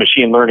 which is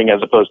machine learning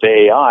as opposed to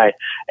AI,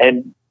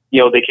 and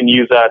they can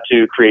use that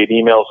to create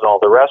emails and all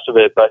the rest of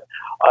it. But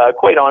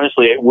quite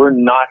honestly, we're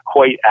not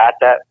quite at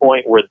that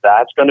point where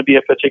that's going to be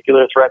a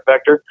particular threat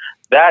vector.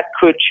 That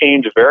could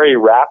change very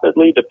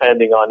rapidly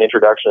depending on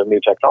introduction of new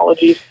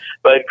technologies.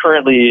 But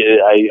currently,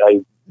 I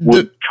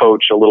would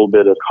coach a little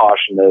bit of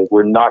caution that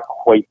we're not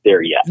quite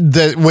there yet.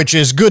 Which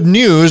is good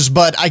news,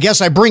 but I guess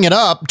I bring it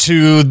up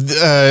to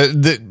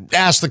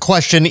ask the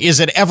question, is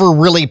it ever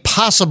really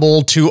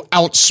possible to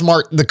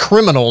outsmart the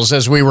criminals,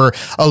 as we were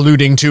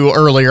alluding to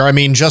earlier? I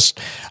mean, just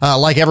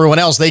like everyone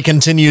else, they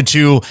continue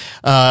to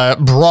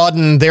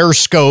broaden their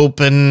scope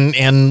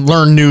and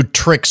learn new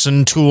tricks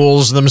and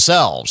tools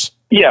themselves.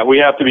 Yeah, we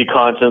have to be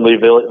constantly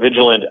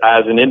vigilant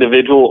as an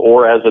individual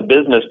or as a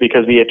business,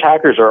 because the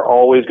attackers are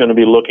always going to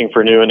be looking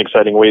for new and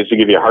exciting ways to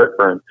give you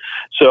heartburn.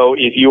 So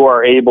if you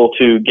are able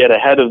to get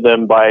ahead of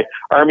them by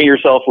arming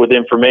yourself with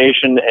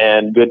information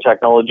and good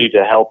technology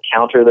to help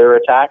counter their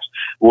attacks,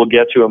 we'll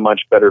get to a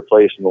much better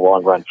place in the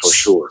long run for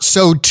sure.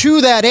 So to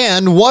that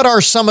end, what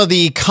are some of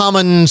the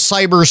common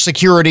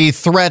cybersecurity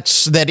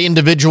threats that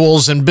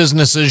individuals and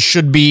businesses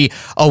should be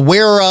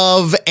aware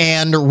of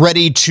and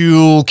ready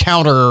to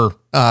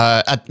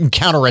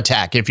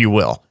counterattack, if you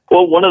will?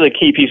 Well, one of the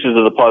key pieces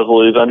of the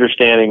puzzle is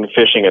understanding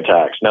phishing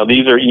attacks. Now,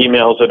 these are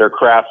emails that are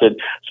crafted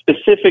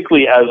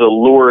specifically as a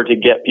lure to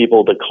get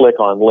people to click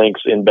on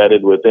links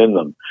embedded within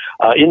them.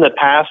 In the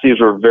past,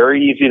 these were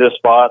very easy to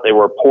spot. They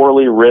were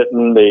poorly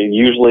written. They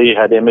usually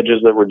had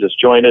images that were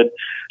disjointed.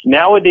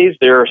 Nowadays,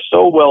 they're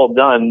so well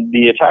done,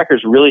 the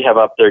attackers really have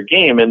upped their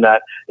game in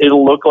that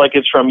it'll look like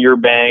it's from your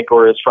bank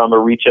or it's from a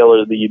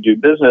retailer that you do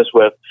business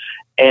with,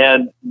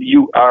 and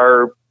you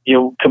are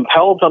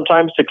compelled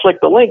sometimes to click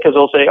the link because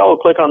they'll say,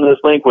 click on this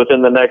link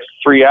within the next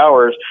 3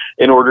 hours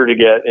in order to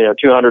get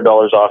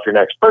 $200 off your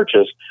next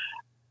purchase.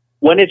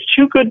 When it's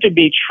too good to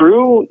be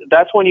true,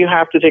 that's when you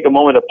have to take a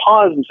moment to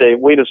pause and say,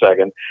 wait a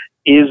second,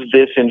 is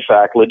this in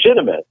fact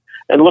legitimate?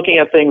 And looking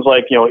at things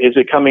like, is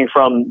it coming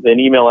from an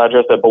email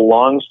address that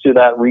belongs to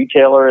that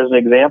retailer as an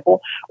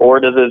example? Or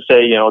does it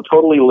say,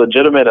 totally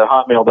legitimate at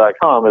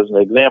hotmail.com as an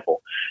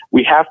example?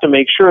 We have to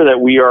make sure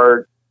that we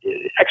are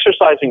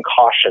exercising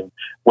caution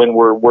when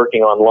we're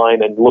working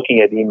online and looking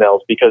at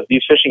emails, because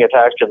these phishing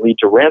attacks can lead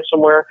to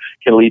ransomware,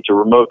 can lead to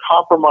remote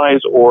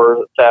compromise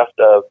or theft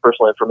of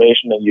personal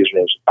information and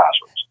usernames and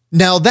passwords.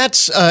 Now,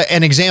 that's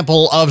an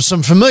example of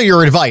some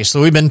familiar advice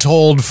that we've been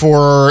told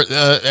for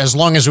as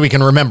long as we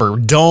can remember.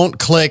 Don't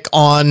click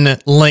on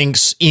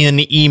links in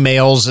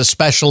emails,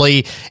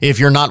 especially if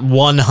you're not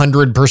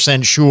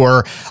 100%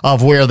 sure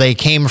of where they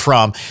came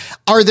from.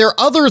 Are there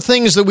other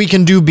things that we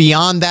can do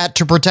beyond that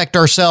to protect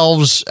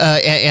ourselves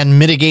and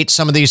mitigate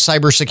some of these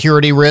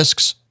cybersecurity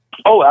risks?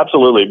 Oh,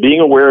 absolutely. Being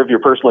aware of your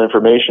personal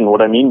information.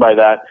 What I mean by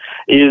that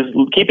is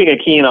keeping a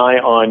keen eye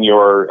on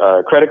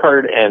your credit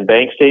card and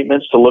bank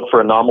statements to look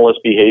for anomalous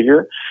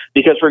behavior.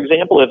 Because, for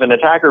example, if an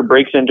attacker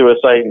breaks into a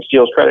site and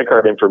steals credit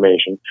card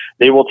information,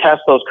 they will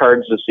test those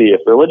cards to see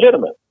if they're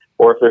legitimate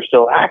or if they're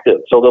still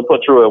active. So they'll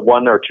put through a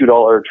 $1 or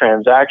 $2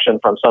 transaction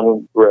from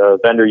some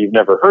vendor you've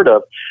never heard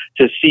of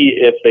to see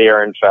if they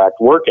are in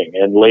fact working.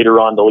 And later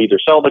on, they'll either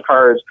sell the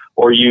cards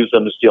or use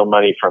them to steal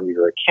money from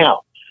your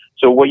account.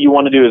 So what you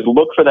want to do is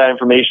look for that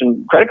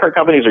information. Credit card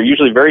companies are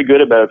usually very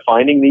good about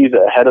finding these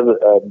ahead of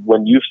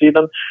when you see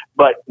them,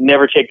 but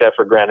never take that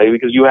for granted,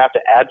 because you have to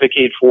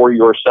advocate for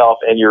yourself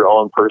and your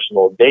own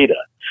personal data.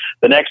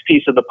 The next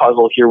piece of the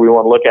puzzle here we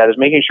want to look at is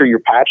making sure you're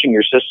patching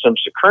your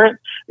systems to current,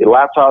 your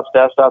laptops,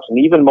 desktops, and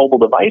even mobile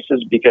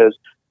devices, because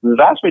the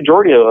vast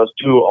majority of us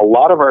do a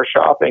lot of our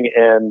shopping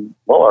and,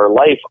 our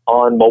life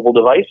on mobile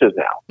devices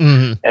now.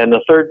 Mm-hmm. And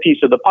the third piece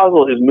of the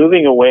puzzle is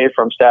moving away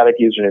from static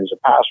usernames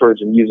and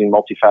passwords and using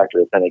multi-factor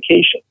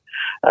authentication.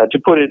 To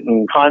put it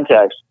in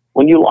context,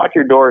 when you lock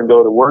your door and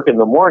go to work in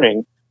the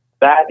morning,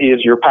 that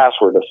is your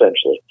password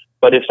essentially.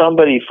 But if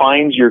somebody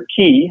finds your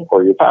key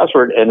or your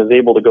password and is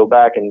able to go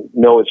back and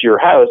know it's your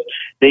house,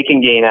 they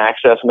can gain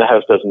access and the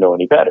house doesn't know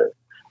any better.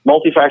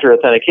 Multi-factor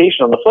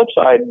authentication on the flip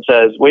side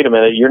says, wait a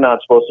minute, you're not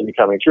supposed to be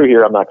coming through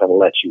here. I'm not going to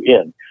let you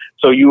in.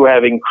 So you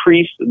have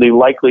increased the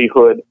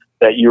likelihood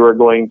that you are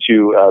going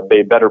to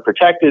be better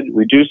protected,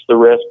 reduce the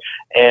risk,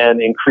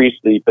 and increase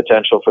the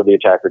potential for the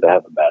attacker to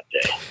have a bad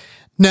day.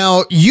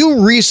 Now,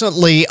 you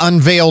recently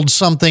unveiled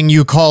something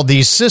you call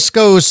the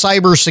Cisco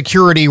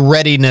Cybersecurity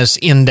Readiness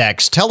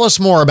Index. Tell us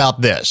more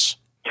about this.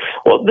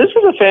 Well, this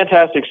is a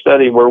fantastic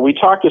study where we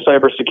talk to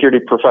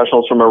cybersecurity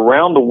professionals from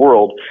around the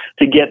world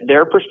to get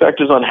their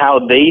perspectives on how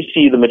they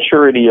see the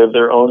maturity of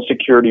their own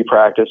security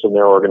practice in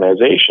their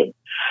organization.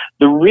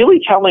 The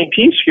really telling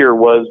piece here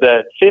was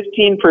that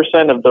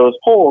 15% of those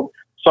polled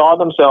saw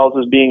themselves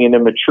as being in a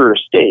mature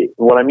state.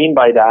 And what I mean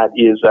by that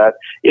is that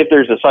if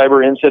there's a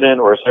cyber incident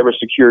or a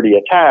cybersecurity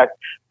attack,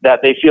 that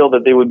they feel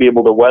that they would be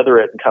able to weather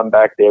it and come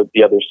back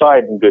the other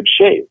side in good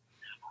shape.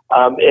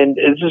 And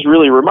this is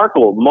really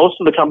remarkable. Most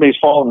of the companies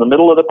fall in the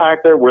middle of the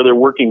pack there, where they're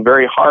working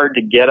very hard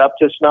to get up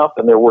to snuff,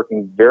 and they're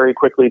working very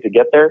quickly to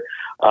get there.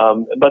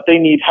 But they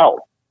need help.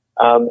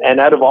 And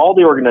out of all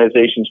the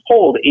organizations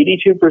polled,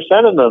 82%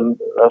 of them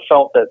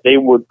felt that they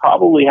would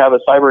probably have a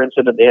cyber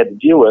incident they had to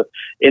deal with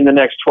in the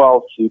next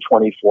 12 to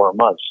 24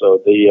 months.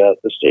 So the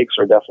stakes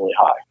are definitely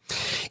high.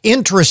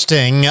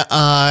 Interesting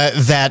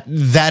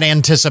that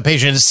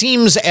anticipation. It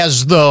seems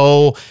as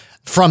though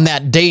from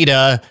that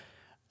data,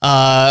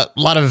 a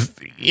lot of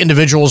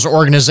individuals,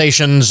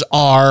 organizations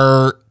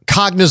are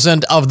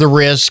cognizant of the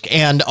risk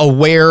and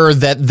aware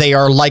that they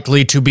are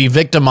likely to be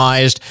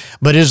victimized.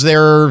 But is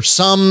there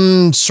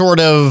some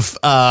sort of,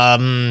 I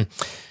don't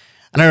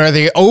know, are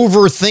they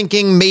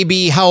overthinking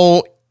maybe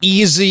how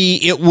easy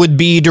it would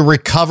be to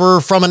recover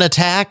from an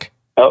attack?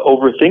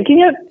 Overthinking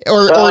it?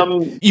 Or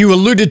you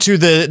alluded to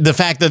the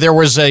fact that there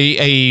was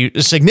a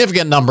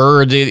significant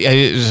number,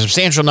 a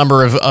substantial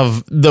number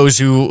of those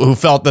who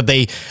felt that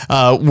they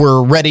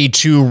were ready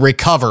to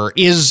recover.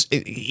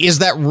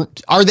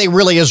 Are they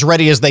really as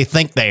ready as they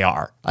think they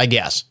are, I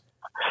guess?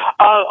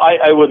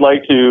 I would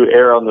like to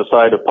err on the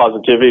side of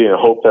positivity and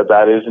hope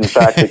that is in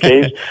fact the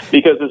case,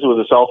 because this was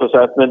a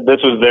self-assessment.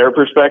 This was their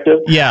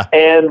perspective. Yeah.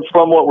 And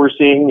from what we're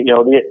seeing,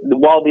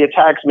 while the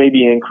attacks may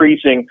be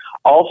increasing,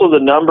 also the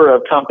number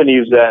of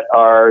companies that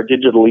are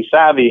digitally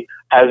savvy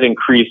has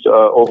increased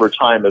over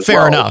time as well.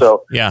 Fair enough.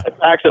 So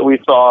attacks that we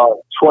saw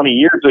 20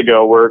 years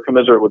ago were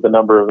commensurate with the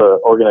number of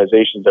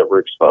organizations that were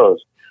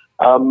exposed.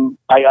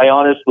 I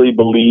honestly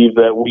believe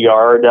that we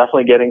are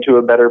definitely getting to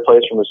a better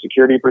place from a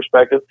security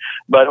perspective,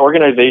 but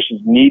organizations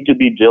need to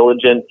be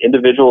diligent.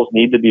 Individuals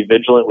need to be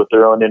vigilant with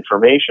their own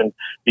information,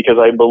 because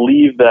I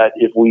believe that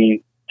if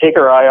we take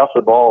our eye off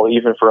the ball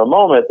even for a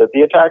moment, that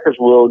the attackers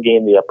will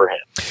gain the upper hand.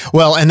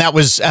 Well, and that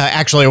was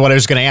actually what I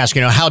was going to ask.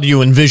 How do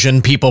you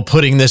envision people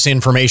putting this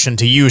information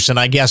to use? And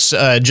I guess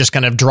just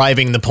kind of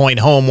driving the point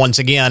home once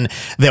again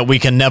that we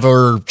can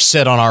never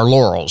sit on our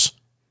laurels.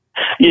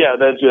 Yeah,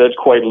 that's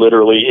quite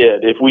literally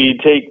it. If we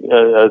take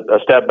a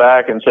step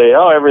back and say,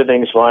 oh,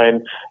 everything's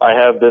fine, I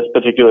have this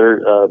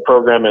particular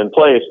program in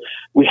place,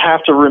 we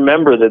have to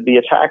remember that the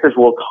attackers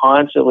will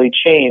constantly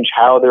change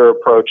how they're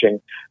approaching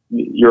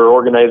your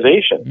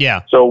organization.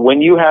 Yeah. So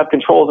when you have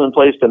controls in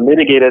place to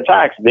mitigate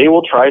attacks, they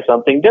will try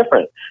something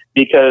different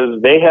because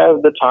they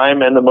have the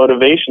time and the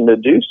motivation to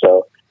do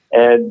so.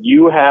 And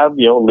you have,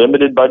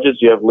 limited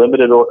budgets, you have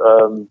limited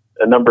a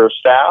number of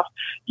staff.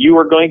 You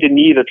are going to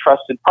need a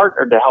trusted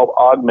partner to help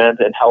augment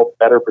and help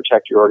better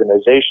protect your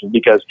organization.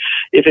 Because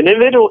if an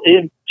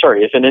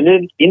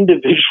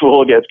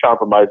individual gets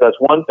compromised, that's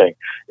one thing.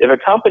 If a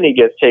company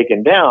gets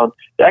taken down,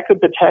 that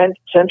could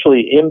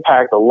potentially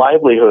impact the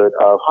livelihood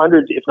of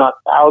hundreds, if not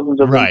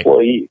thousands of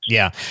employees.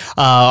 Yeah,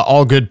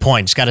 all good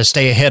points. Got to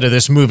stay ahead of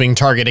this moving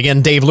target.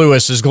 Again, Dave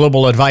Lewis is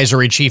Global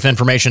Advisory Chief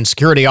Information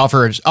Security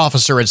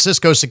Officer at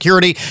Cisco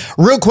Security.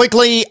 Real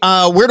quickly,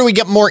 where do we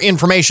get more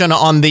information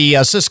on the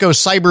Cisco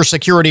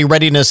Cybersecurity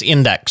Readiness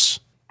Index?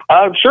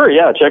 Sure,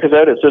 yeah. Check us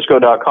out at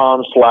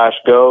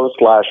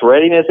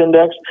cisco.com/go/readiness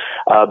index.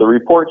 The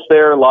report's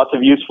there, lots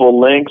of useful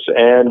links,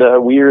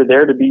 and we are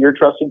there to be your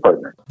trusted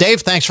partner.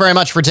 Dave, thanks very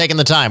much for taking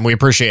the time. We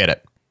appreciate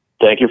it.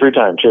 Thank you for your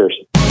time. Cheers.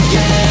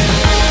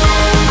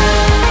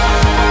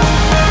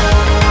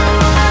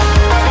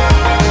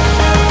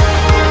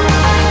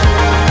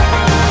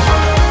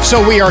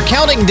 So we are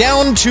counting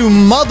down to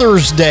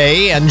Mother's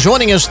Day, and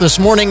joining us this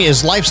morning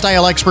is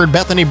lifestyle expert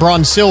Bethany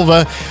Braun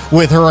Silva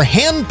with her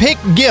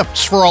hand-picked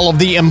gifts for all of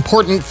the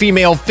important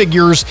female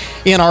figures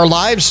in our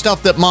lives,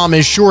 stuff that mom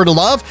is sure to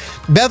love.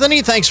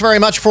 Bethany, thanks very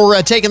much for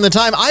taking the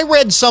time. I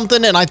read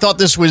something, and I thought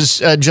this was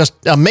just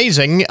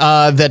amazing,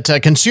 that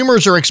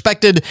consumers are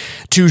expected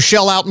to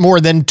shell out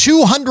more than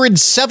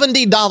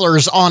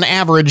 $270 on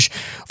average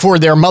for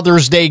their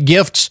Mother's Day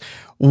gifts.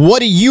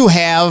 What do you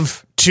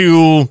have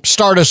to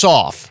start us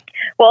off?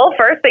 Well,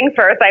 first things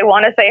first, I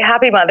want to say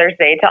Happy Mother's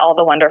Day to all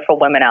the wonderful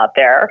women out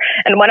there.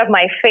 And one of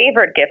my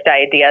favorite gift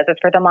ideas is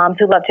for the moms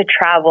who love to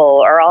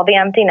travel, or all the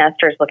empty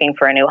nesters looking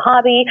for a new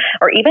hobby,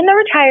 or even the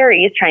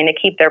retirees trying to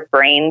keep their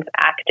brains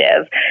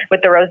active.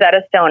 With the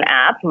Rosetta Stone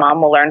app,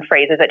 mom will learn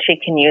phrases that she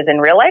can use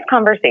in real-life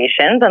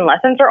conversations, and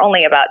lessons are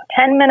only about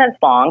 10 minutes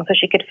long, so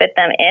she could fit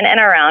them in and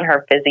around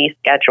her busy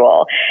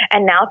schedule.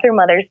 And now through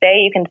Mother's Day,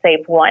 you can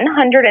save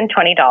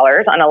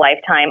 $120 on a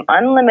lifetime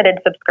unlimited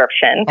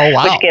subscription,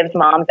 which gives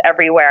moms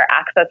everywhere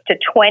access to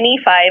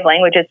 25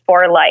 languages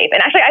for life.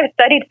 And actually, I've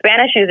studied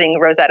Spanish using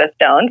Rosetta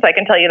Stone, so I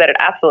can tell you that it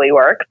absolutely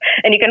works.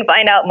 And you can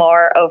find out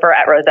more over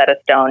at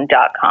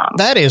rosettastone.com.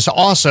 That is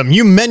awesome.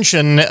 You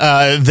mentioned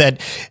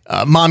that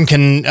mom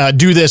can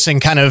do this in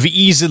kind of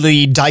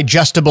easily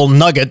digestible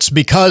nuggets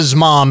because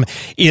mom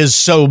is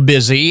so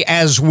busy.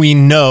 As we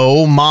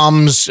know,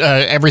 moms,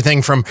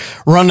 everything from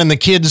running the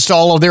kids to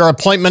all of their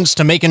appointments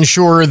to making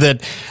sure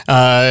that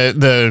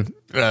the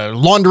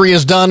laundry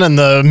is done and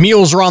the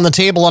meals are on the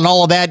table and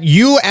all of that,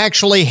 you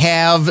actually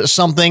have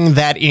something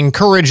that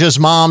encourages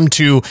mom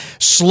to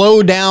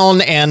slow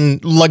down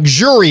and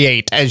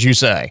luxuriate, as you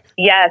say.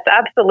 Yes,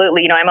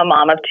 absolutely. I'm a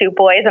mom of 2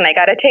 boys, and I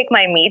got to take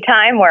my me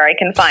time where I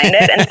can find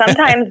it. And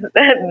sometimes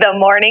the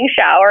morning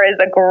shower is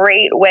a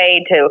great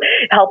way to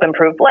help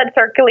improve blood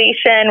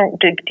circulation,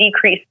 to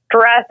decrease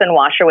stress and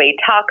wash away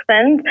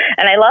toxins.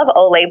 And I love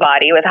Olay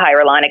Body with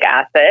hyaluronic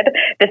acid.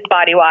 This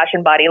body wash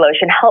and body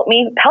lotion help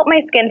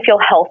my skin feel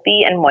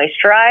healthy and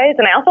moisturized.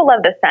 And I also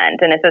love the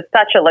scent, and it's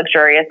such a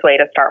luxurious way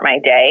to start my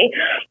day.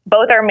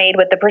 Both are made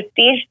with the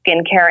prestige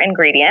skincare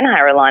ingredient,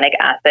 hyaluronic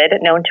acid,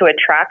 known to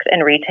attract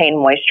and retain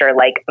moisture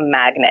like a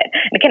magnet.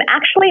 It can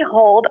actually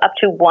hold up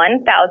to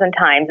 1,000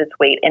 times its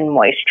weight in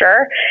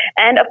moisture.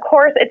 And of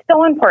course, it's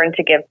so important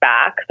to give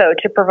back. So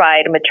to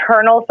provide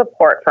maternal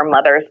support for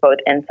mothers both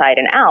inside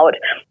and out,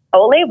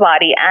 Olay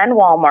Body and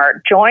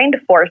Walmart joined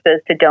forces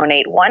to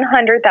donate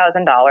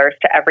 $100,000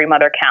 to Every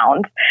Mother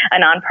Counts, a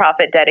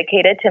nonprofit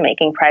dedicated to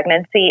making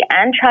pregnancy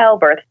and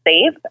childbirth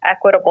safe,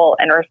 equitable,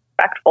 and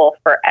respectful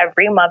for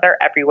every mother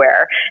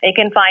everywhere. And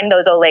you can find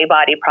those Olay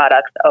Body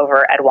products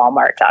over at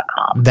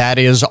walmart.com. That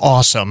is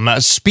awesome.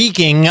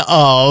 Speaking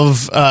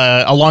of,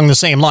 along the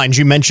same lines,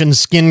 you mentioned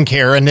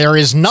skincare, and there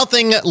is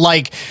nothing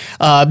like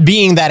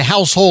being that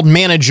household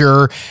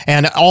manager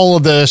and all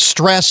of the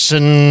stress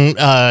and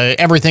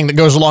everything that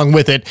goes along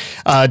with it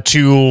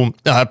to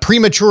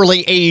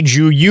prematurely age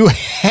you. You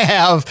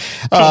have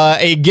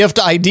a gift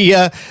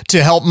idea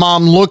to help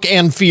mom look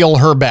and feel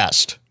her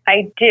best.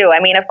 I do.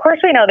 Of course,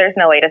 we know there's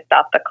no way to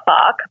stop the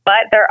clock,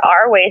 but there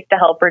are ways to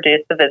help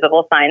reduce the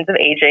visible signs of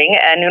aging.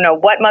 And,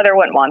 what mother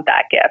wouldn't want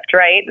that gift,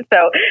 right?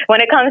 So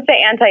when it comes to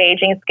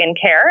anti-aging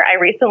skincare, I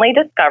recently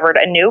discovered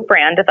a new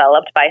brand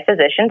developed by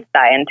physician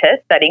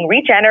scientists studying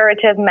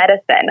regenerative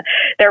medicine.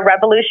 Their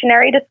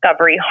revolutionary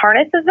discovery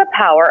harnesses the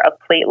power of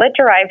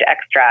platelet-derived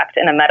extract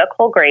in a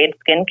medical-grade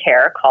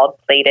skincare called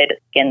Plated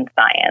Skin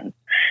Science.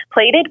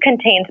 Plated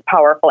contains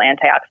powerful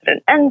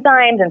antioxidant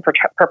enzymes and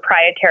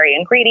proprietary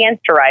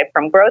ingredients derived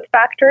from growth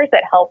factors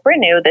that help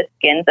renew the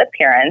skin's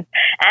appearance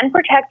and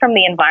protect from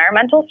the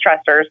environmental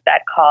stressors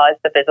that cause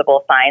the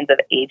visible signs of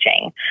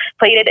aging.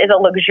 Plated is a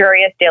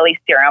luxurious daily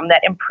serum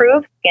that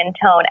improves skin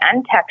tone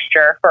and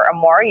texture for a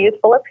more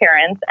youthful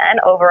appearance and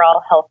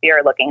overall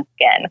healthier looking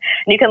skin.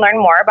 And you can learn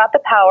more about the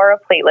power of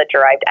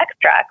platelet-derived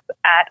extracts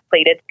at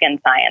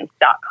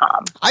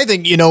platedskinscience.com. I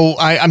think,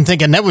 I'm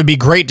thinking that would be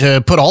great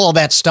to put all of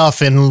that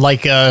stuff in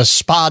like a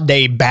spa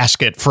day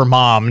basket for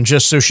mom,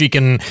 just so she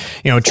can,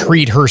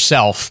 treat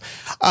herself.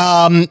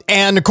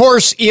 And of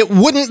course, it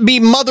wouldn't be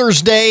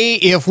Mother's Day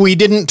if we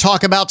didn't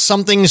talk about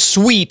something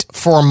sweet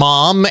for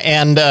mom.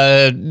 And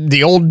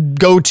the old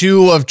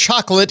go-to of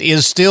chocolate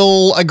is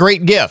still a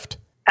great gift.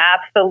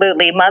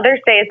 Absolutely. Mother's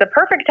Day is the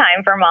perfect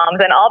time for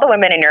moms and all the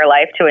women in your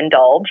life to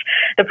indulge.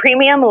 The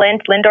premium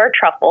Lindt Lindor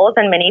truffles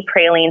and mini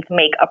pralines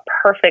make a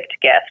perfect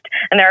gift,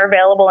 and they're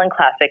available in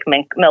classic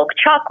milk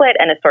chocolate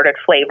and assorted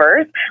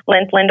flavors.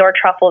 Lindt Lindor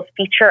truffles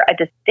feature a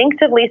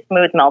distinctively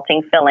smooth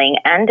melting filling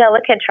and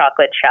delicate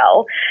chocolate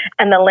shell,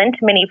 and the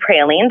Lindt mini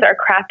pralines are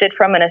crafted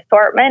from an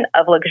assortment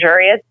of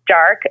luxurious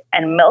dark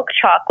and milk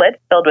chocolates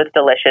filled with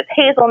delicious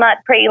hazelnut,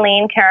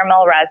 praline,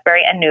 caramel,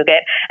 raspberry, and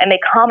nougat, and they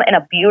come in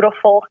a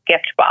beautiful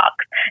gift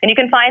box. And you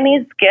can find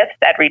these gifts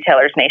at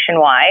retailers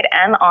nationwide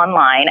and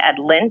online at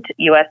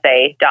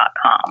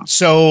lintusa.com.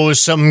 So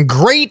some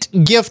great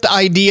gift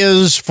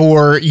ideas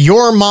for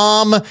your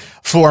mom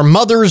for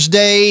Mother's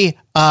Day.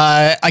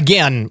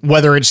 Again,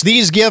 whether it's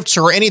these gifts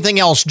or anything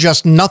else,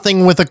 just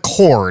nothing with a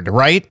cord,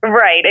 right?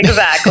 Right,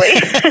 exactly.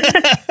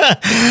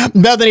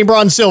 Bethany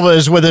Braun Silva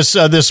is with us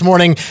this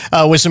morning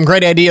with some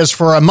great ideas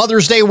for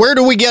Mother's Day. Where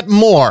do we get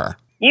more?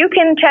 You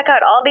can check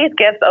out all these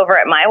gifts over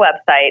at my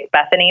website,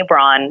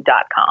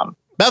 BethanyBraun.com.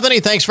 Bethany,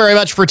 thanks very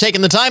much for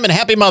taking the time, and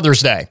happy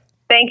Mother's Day.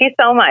 Thank you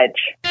so much.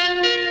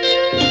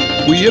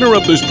 We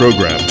interrupt this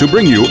program to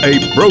bring you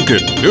a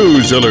broken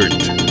news alert.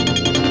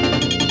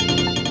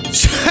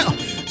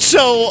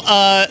 So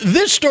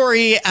this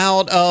story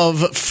out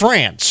of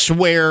France,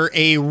 where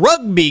a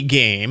rugby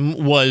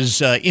game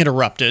was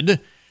interrupted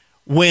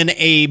when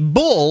a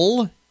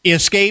bull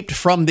escaped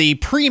from the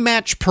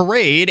pre-match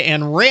parade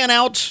and ran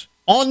out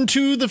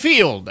onto the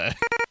field.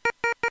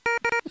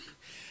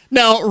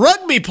 Now,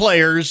 rugby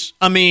players,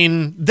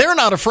 they're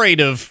not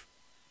afraid of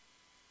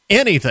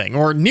anything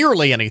or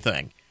nearly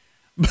anything.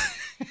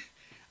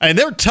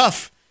 They're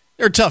tough.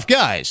 They're tough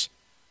guys.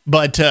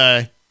 But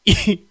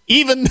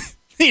even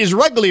these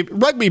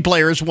rugby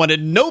players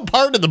wanted no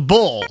part of the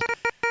bull.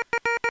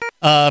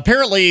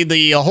 Apparently,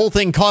 the whole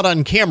thing caught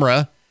on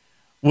camera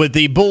with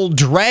the bull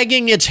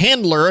dragging its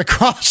handler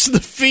across the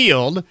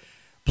field.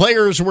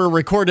 Players were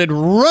recorded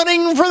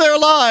running for their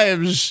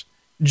lives,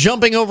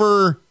 jumping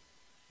over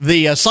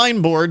the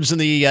signboards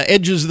and the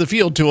edges of the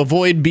field to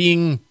avoid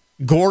being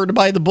gored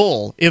by the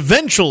bull.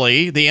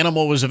 Eventually, the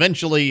animal was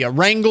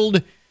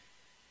wrangled,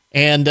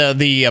 and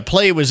the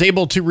play was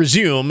able to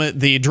resume.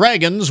 The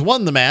Dragons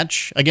won the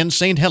match against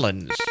St.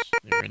 Helens.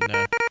 They're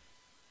in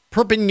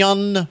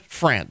Perpignan,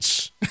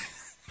 France.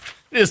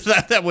 Is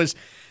that was,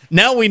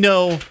 now we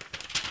know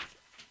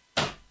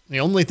the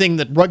only thing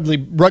that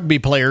rugby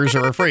players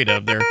are afraid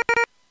of. They're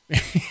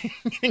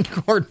getting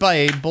caught by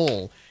a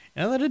bull.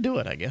 Yeah, that'd do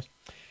it, I guess.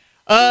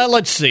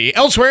 Let's see.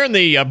 Elsewhere in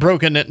the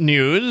broken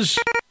news,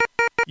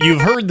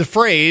 you've heard the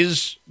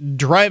phrase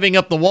driving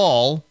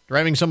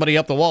somebody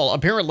up the wall.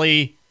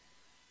 Apparently,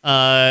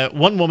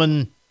 one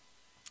woman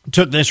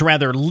took this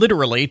rather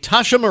literally.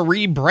 Tasha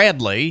Marie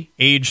Bradley,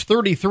 age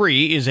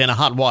 33, is in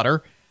hot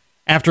water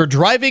after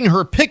driving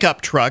her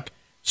pickup truck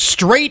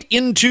straight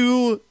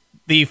into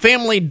the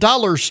Family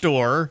Dollar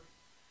store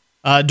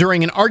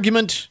during an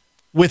argument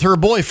with her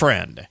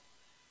boyfriend.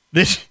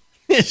 This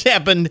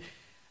happened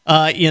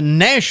in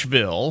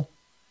Nashville.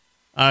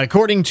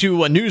 According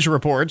to news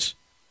reports,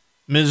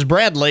 Ms.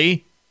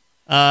 Bradley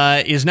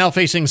is now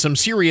facing some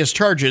serious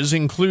charges,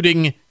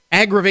 including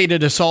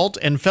aggravated assault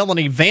and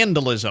felony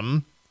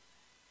vandalism.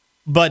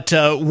 But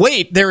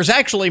wait, there's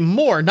actually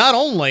more. Not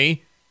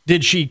only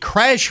did she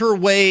crash her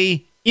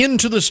way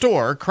into the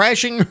store,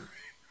 crashing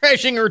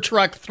her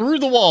truck through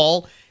the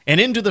wall and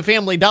into the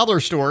Family Dollar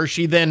store,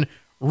 she then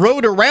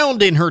rode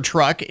around in her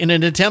truck in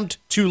an attempt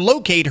to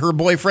locate her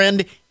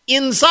boyfriend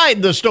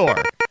inside the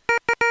store.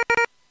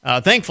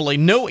 Thankfully,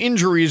 no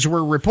injuries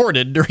were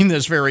reported during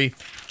this very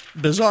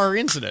bizarre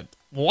incident.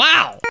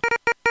 Wow.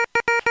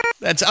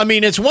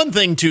 It's one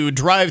thing to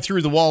drive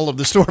through the wall of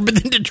the store,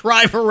 but then to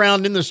drive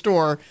around in the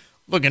store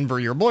looking for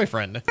your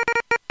boyfriend.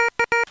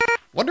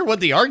 Wonder what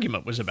the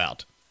argument was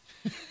about.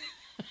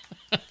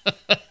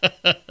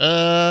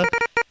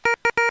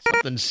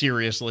 Something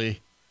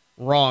seriously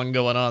wrong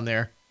going on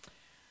there.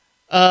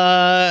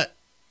 Dateline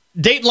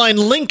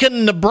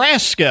Lincoln,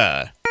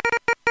 Nebraska.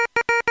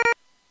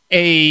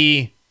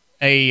 A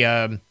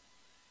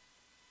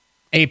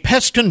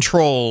pest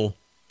control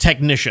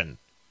technician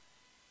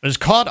was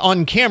caught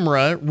on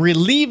camera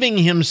relieving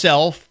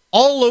himself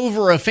all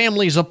over a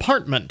family's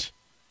apartment.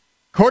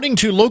 According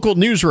to local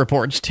news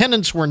reports,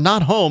 tenants were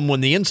not home when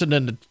the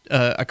incident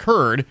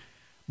occurred,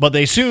 but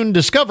they soon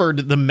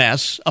discovered the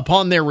mess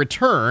upon their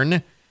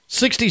return.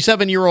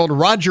 67-year-old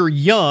Roger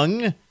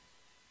Young,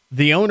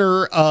 the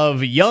owner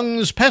of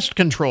Young's Pest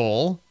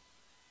Control,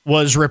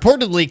 was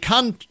reportedly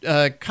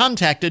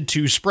contacted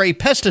to spray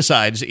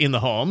pesticides in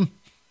the home,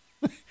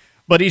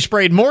 but he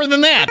sprayed more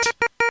than that.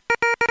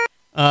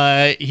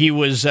 He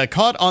was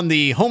caught on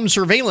the home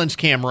surveillance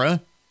camera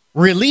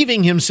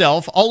relieving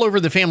himself all over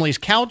the family's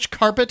couch,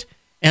 carpet,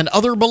 and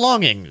other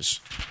belongings.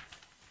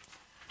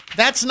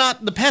 That's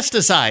not the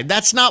pesticide.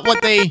 That's not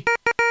what they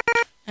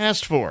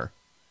asked for.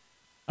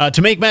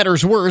 To make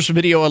matters worse,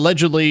 video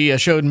allegedly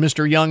showed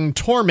Mr. Young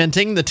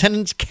tormenting the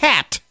tenant's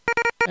cat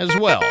as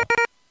well.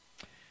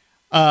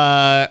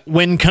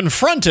 When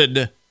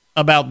confronted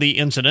about the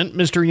incident,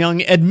 Mr.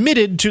 Young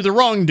admitted to the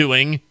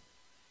wrongdoing,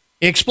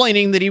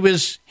 explaining that he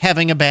was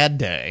having a bad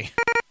day.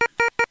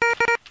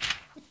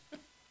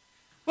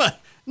 Well,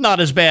 not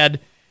as bad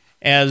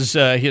as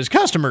his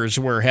customers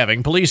were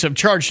having. Police have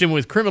charged him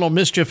with criminal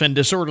mischief and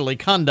disorderly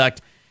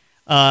conduct,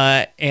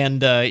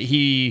 and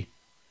he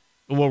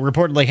will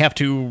reportedly have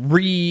to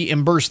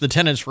reimburse the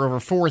tenants for over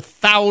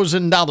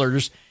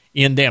 $4,000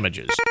 in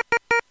damages.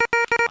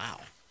 Wow.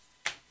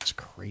 That's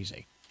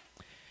crazy.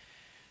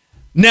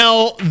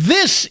 Now,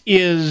 this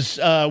is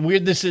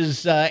weird. This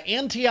is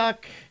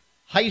Antioch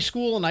High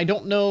School, and I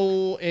don't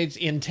know, it's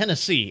in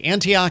Tennessee.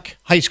 Antioch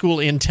High School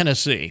in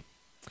Tennessee.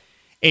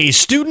 A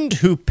student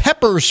who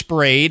pepper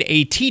sprayed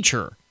a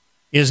teacher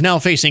is now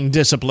facing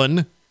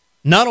discipline,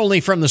 not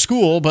only from the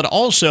school, but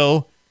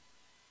also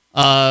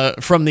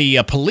from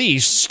the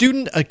police.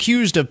 Student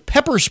accused of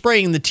pepper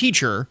spraying the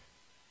teacher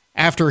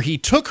after he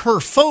took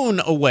her phone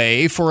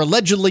away for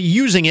allegedly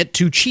using it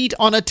to cheat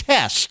on a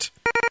test.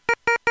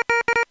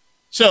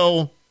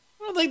 So,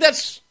 I don't think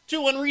that's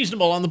too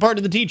unreasonable on the part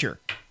of the teacher.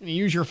 You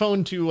use your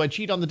phone to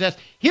cheat on the test.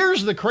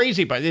 Here's the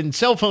crazy part. In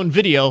cell phone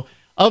video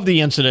of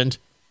the incident,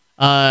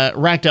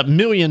 racked up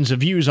millions of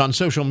views on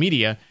social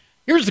media.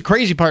 Here's the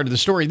crazy part of the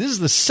story. This is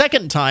the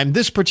second time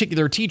this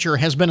particular teacher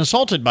has been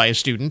assaulted by a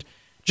student.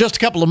 Just a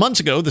couple of months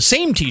ago, the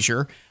same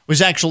teacher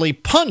was actually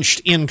punched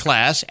in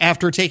class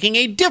after taking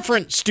a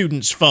different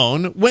student's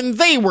phone when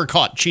they were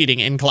caught cheating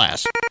in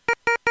class.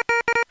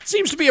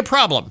 Seems to be a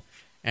problem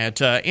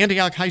at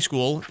Antioch High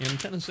School in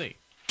Tennessee.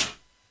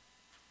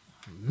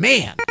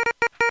 Man.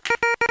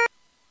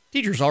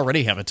 Teachers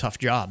already have a tough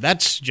job.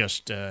 That's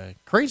just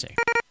crazy.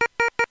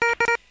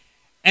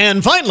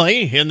 And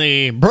finally, in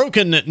the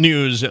broken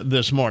news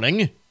this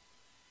morning,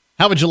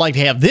 how would you like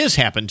to have this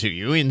happen to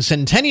you? In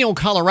Centennial,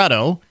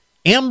 Colorado,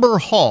 Amber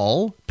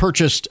Hall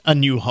purchased a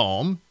new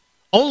home,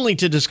 only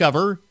to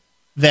discover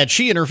that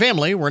she and her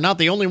family were not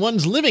the only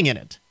ones living in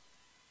it.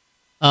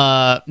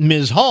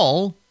 Ms.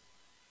 Hall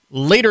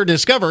later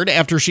discovered,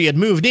 after she had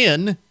moved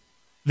in,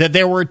 that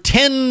there were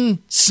 10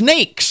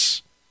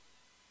 snakes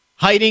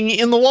hiding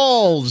in the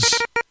walls.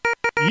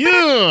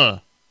 Yeah!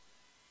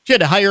 She had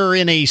to hire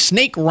in a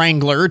snake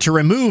wrangler to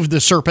remove the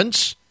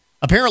serpents.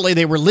 Apparently,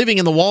 they were living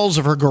in the walls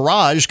of her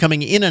garage,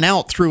 coming in and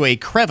out through a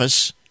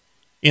crevice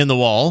in the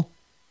wall.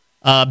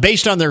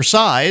 Based on their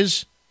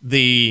size,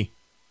 the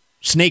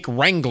snake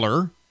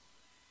wrangler,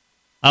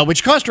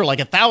 which cost her like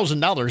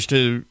 $1,000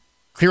 to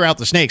clear out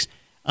the snakes,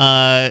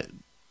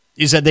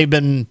 is that they've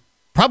been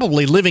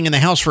probably living in the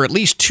house for at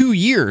least 2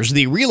 years.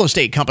 The real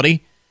estate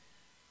company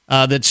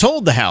that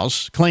sold the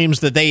house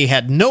claims that they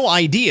had no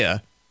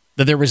idea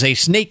that there was a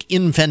snake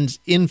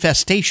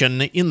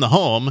infestation in the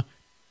home.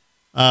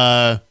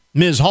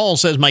 Ms. Hall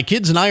says, my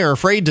kids and I are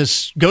afraid to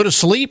go to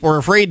sleep. We're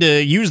afraid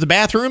to use the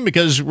bathroom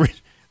because we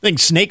think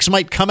snakes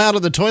might come out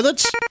of the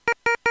toilets.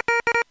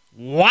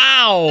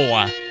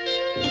 Wow.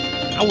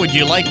 How would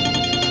you like...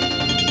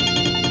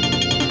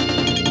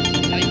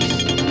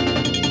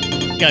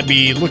 Gotta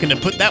be looking to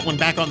put that one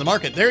back on the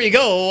market. There you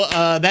go.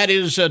 That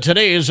is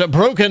today's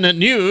Broken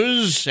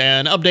News,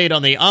 an update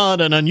on the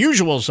odd and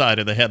unusual side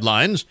of the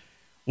headlines.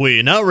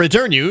 We now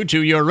return you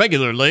to your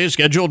regularly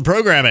scheduled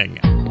programming.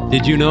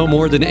 Did you know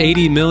more than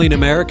 80 million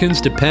Americans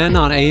depend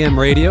on AM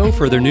radio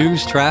for their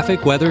news,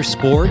 traffic, weather,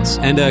 sports,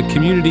 and a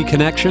community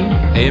connection?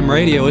 AM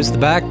radio is the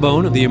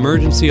backbone of the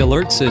emergency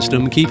alert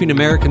system, keeping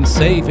Americans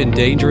safe in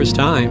dangerous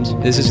times.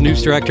 This is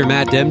News Director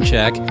Matt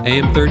Demchek.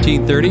 AM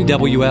 1330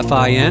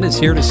 WFIN is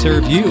here to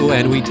serve you,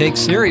 and we take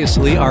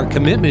seriously our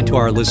commitment to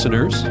our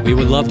listeners. We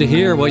would love to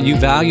hear what you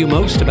value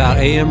most about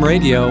AM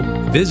radio.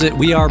 Visit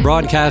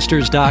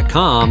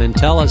wearebroadcasters.com and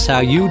tell us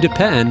how you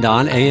depend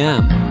on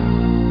AM.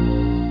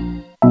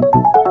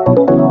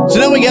 So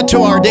now we get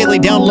to our daily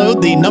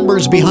download, the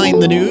numbers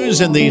behind the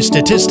news and the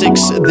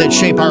statistics that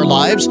shape our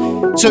lives.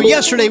 So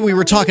yesterday we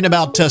were talking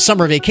about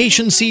summer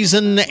vacation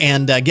season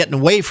and getting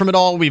away from it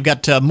all. We've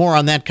got more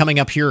on that coming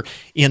up here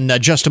in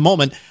just a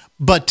moment.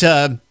 But,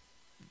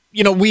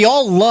 we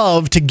all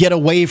love to get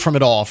away from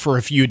it all for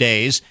a few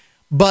days.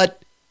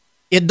 But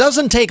it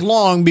doesn't take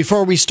long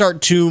before we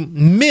start to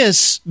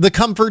miss the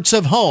comforts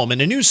of home. In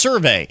a new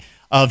survey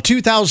of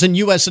 2,000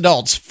 U.S.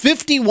 adults,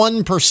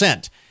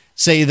 51%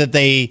 say that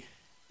they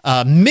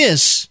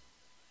miss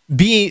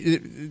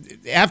being,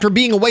 after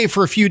being away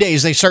for a few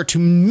days, they start to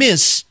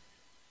miss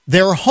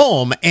their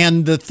home.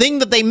 And the thing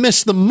that they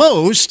miss the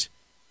most,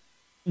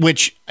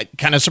 which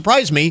kind of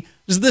surprised me,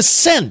 is the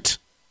scent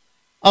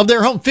of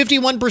their home.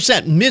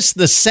 51% miss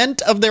the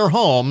scent of their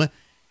home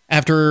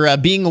after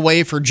being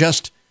away for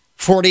just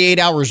 48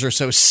 hours or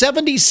so.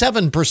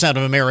 77% of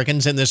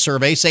Americans in this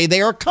survey say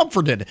they are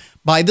comforted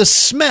by the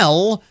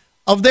smell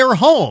of their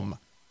home.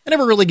 I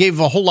never really gave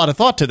a whole lot of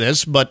thought to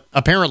this, but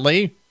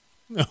apparently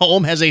a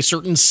home has a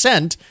certain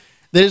scent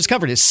that is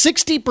comforted.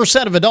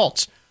 60% of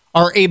adults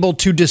are able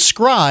to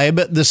describe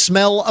the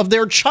smell of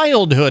their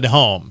childhood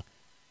home.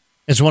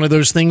 It's one of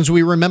those things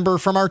we remember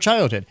from our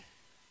childhood.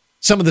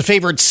 Some of the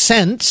favorite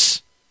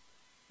scents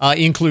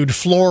include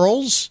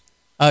florals,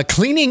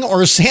 cleaning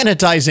or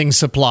sanitizing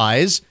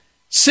supplies,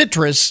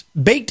 citrus,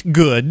 baked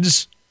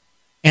goods,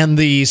 and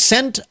the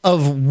scent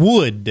of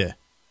wood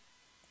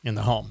in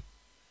the home.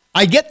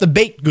 I get the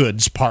baked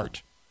goods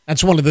part.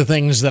 That's one of the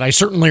things that I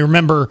certainly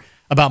remember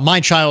about my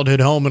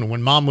childhood home and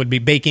when Mom would be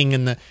baking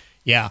in the...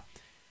 Yeah.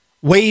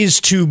 Ways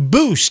to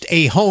boost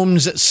a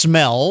home's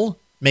smell,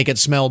 make it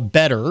smell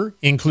better,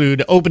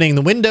 include opening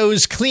the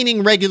windows,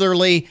 cleaning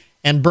regularly,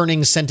 and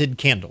burning scented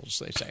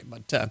candles, they say.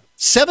 But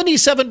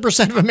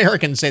 77% of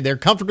Americans say they're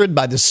comforted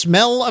by the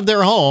smell of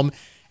their home,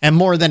 and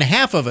more than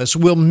half of us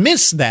will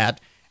miss that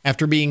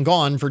after being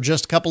gone for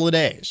just a couple of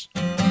days.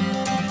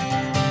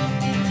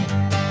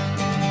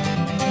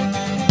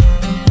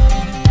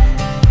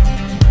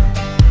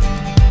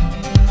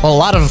 Well, a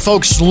lot of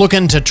folks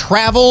looking to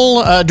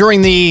travel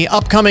during the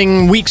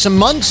upcoming weeks and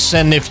months,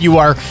 and if you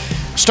are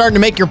starting to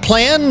make your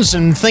plans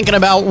and thinking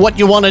about what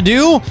you want to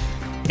do,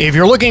 if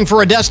you're looking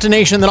for a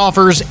destination that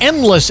offers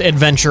endless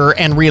adventure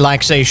and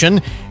relaxation,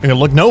 you're going to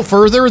look no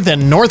further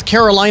than North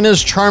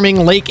Carolina's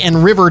charming lake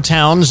and river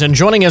towns. And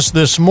joining us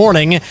this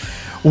morning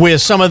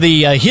with some of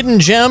the hidden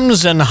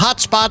gems and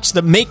hot spots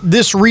that make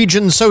this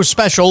region so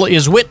special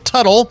is Whit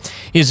Tuttle.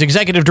 He's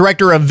Executive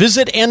Director of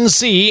Visit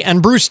NC,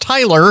 and Bruce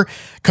Tyler,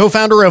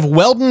 co-founder of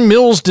Weldon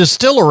Mills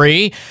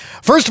Distillery.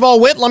 First of all,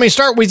 Whit, let me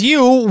start with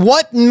you.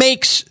 What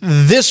makes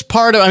this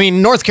part of,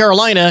 North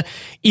Carolina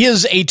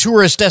is a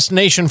tourist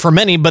destination for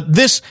many, but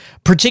this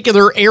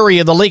particular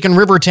area, the lake and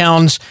river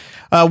towns,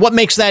 what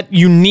makes that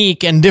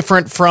unique and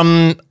different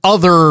from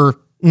other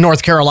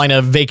North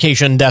Carolina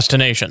vacation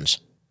destinations?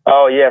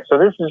 Oh, yeah. So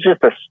this is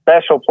just a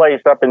special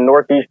place up in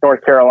northeast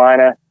North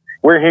Carolina.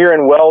 We're here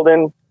in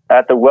Weldon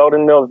at the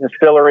Weldon Mills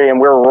Distillery,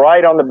 and we're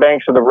right on the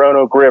banks of the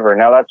Roanoke River.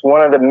 Now, that's one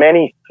of the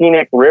many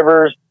scenic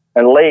rivers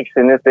and lakes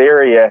in this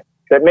area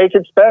that make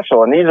it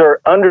special. And these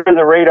are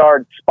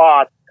under-the-radar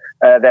spots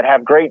that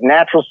have great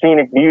natural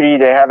scenic beauty.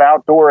 They have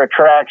outdoor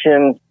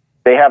attractions.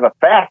 They have a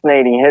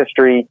fascinating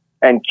history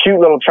and cute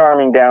little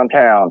charming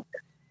downtown.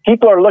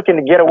 People are looking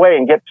to get away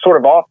and get sort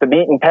of off the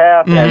beaten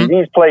path, and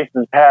these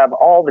places have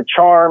all the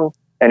charm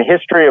and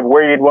history of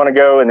where you'd want to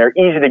go, and they're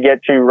easy to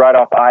get to right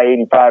off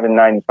I-85 and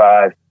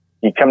 95.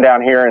 You come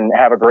down here and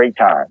have a great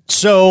time.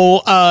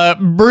 So,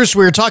 Bruce,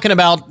 we were talking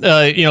about,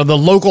 the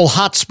local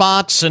hot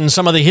spots and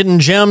some of the hidden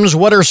gems.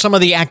 What are some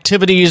of the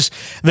activities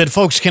that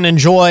folks can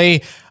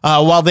enjoy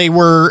while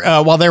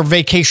they're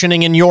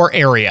vacationing in your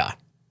area?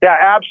 Yeah,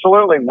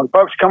 absolutely. When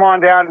folks come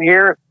on down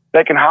here,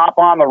 they can hop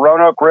on the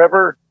Roanoke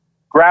River,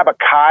 grab a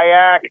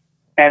kayak,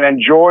 and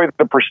enjoy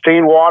the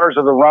pristine waters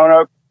of the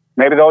Roanoke.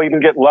 Maybe they'll even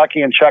get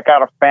lucky and check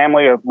out a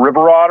family of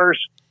river otters.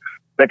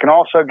 They can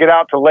also get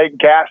out to Lake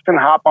Gaston,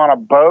 hop on a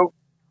boat,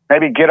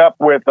 maybe get up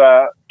with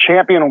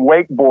champion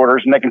wakeboarders,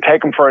 and they can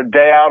take them for a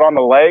day out on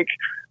the lake.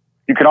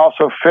 You can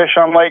also fish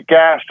on Lake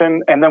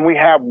Gaston. And then we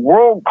have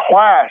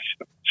world-class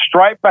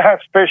striped bass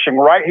fishing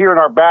right here in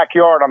our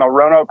backyard on the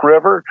Roanoke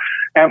River.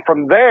 And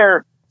from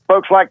there,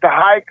 folks like to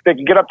hike. They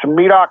can get up to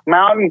Medoc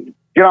Mountain,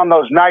 get on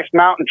those nice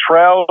mountain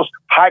trails,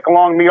 hike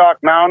along Medoc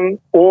Mountain,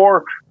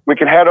 or we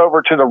can head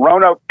over to the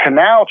Roanoke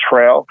Canal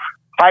Trail,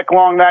 hike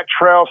along that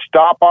trail,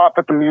 stop off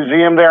at the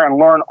museum there and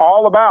learn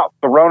all about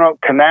the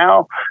Roanoke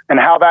Canal and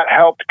how that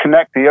helped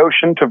connect the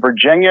ocean to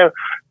Virginia.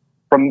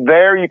 From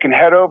there, you can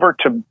head over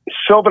to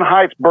Sylvan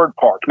Heights Bird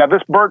Park. Now,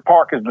 this bird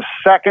park is the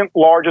second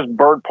largest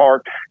bird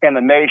park in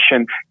the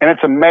nation, and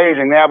it's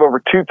amazing. They have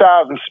over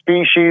 2,000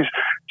 species.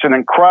 It's an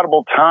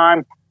incredible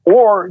time.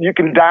 Or you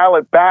can dial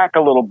it back a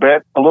little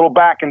bit, a little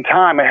back in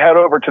time, and head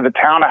over to the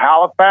town of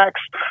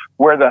Halifax,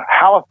 where the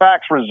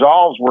Halifax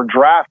Resolves were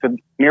drafted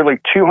nearly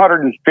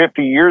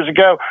 250 years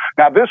ago.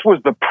 Now, this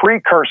was the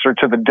precursor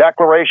to the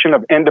Declaration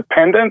of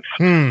Independence.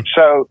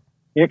 So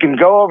you can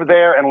go over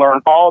there and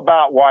learn all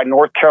about why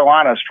North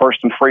Carolina is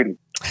first in freedom.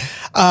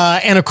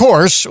 And of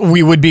course,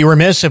 we would be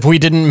remiss if we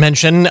didn't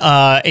mention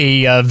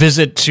a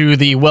visit to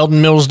the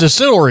Weldon Mills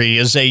Distillery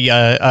is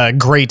a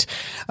great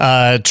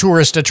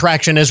tourist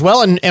attraction as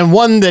well, and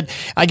one that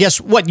I guess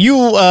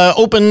you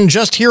opened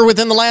just here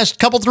within the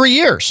last 3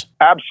 years.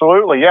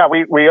 Absolutely, yeah.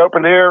 We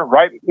opened here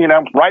right in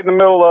the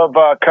middle of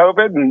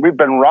COVID, and we've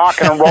been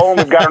rocking and rolling.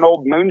 We've got an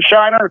old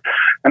moonshiner,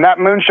 and that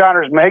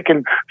moonshiner is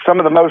making some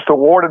of the most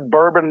awarded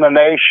bourbon in the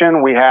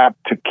nation. We have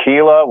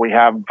tequila, we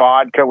have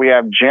vodka, we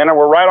have gin, and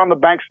we're right on the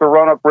banks of the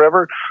Roanoke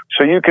River,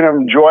 so you can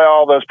enjoy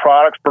all those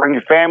products. Bring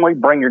your family,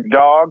 bring your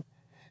dog.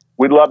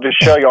 We'd love to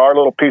show you our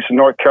little piece of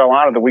North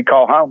Carolina that we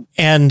call home.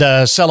 And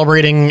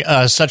celebrating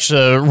such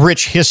a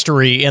rich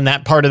history in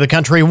that part of the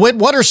country.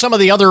 What are some of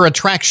the other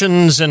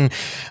attractions and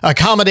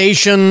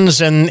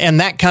accommodations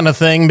and that kind of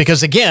thing?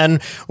 Because again,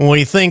 when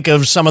we think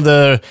of some of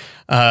the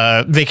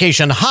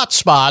vacation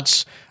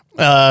hotspots,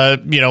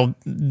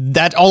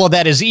 that all of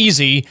that is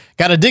easy.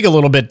 Got to dig a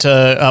little bit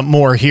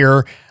more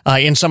here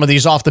in some of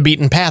these off the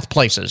beaten path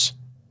places.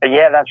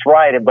 Yeah, that's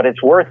right. But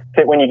it's worth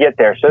it when you get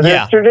there. So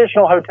there's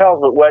traditional hotels,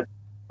 but what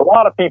a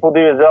lot of people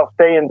do is they'll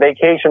stay in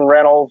vacation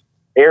rentals,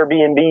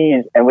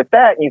 Airbnbs, and with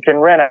that, you can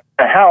rent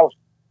a house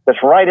that's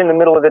right in the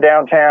middle of the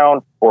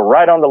downtown or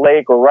right on the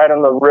lake or right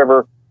on the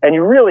river, and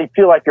you really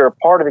feel like you're a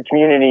part of the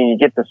community and you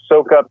get to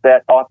soak up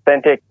that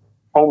authentic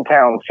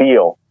hometown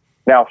feel.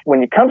 Now,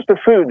 when it comes to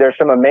food, there's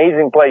some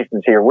amazing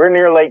places here. We're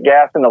near Lake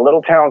Gaston, a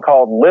little town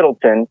called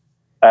Littleton.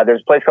 There's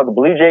a place called the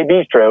Blue Jay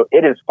Bistro.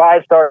 It is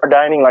 5-star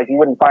dining like you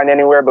wouldn't find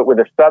anywhere, but with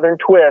a southern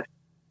twist.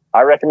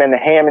 I recommend the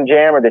ham and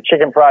jam or the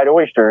chicken fried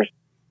oysters.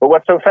 But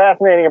what's so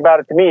fascinating about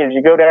it to me is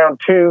you go down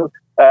two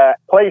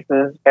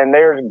places, and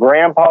there's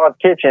Grandpa's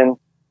Kitchen,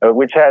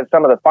 which has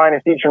some of the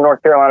finest Eastern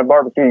North Carolina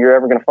barbecue you're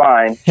ever going to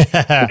find.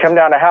 You come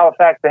down to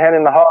Halifax, the Hen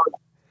and the Hog.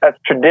 That's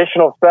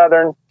traditional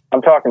Southern.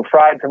 I'm talking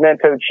fried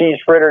pimento cheese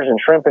fritters and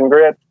shrimp and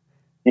grits.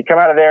 You come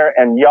out of there,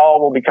 and y'all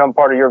will become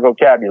part of your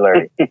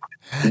vocabulary. You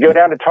go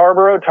down to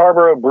Tarboro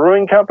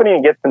Brewing Company,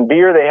 and get some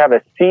beer. They have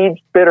a seed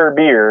spitter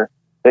beer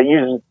that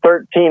uses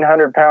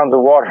 1,300 pounds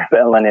of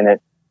watermelon in it.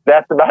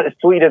 That's about as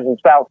sweet as the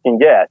South can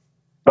get.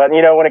 But,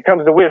 when it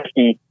comes to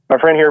whiskey, my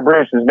friend here,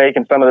 Bruce, is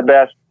making some of the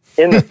best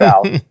in the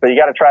South. So you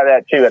got to try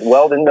that, too, at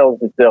Weldon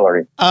Mills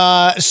Distillery.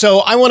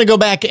 So I want to go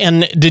back,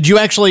 and did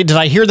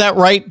I hear that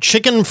right?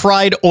 Chicken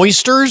fried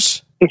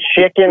oysters?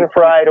 Chicken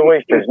fried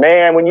oysters.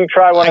 Man, when you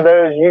try one of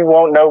those, you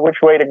won't know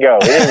which way to go.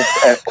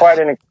 It is quite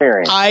an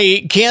experience.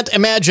 I can't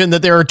imagine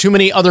that there are too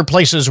many other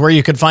places where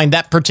you could find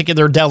that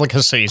particular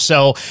delicacy.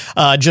 So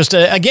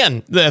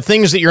again, the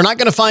things that you're not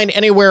going to find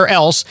anywhere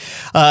else.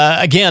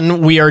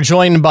 Again, we are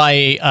joined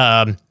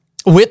by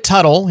Whit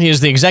Tuttle. He is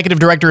the executive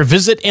director of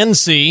Visit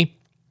NC.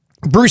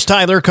 Bruce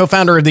Tyler,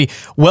 co-founder of the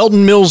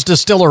Weldon Mills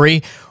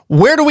Distillery.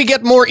 Where do we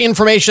get more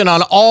information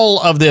on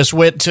all of this,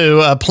 Whit,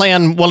 to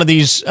plan one of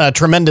these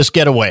tremendous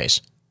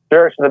getaways?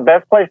 Sure. So the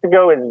best place to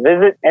go is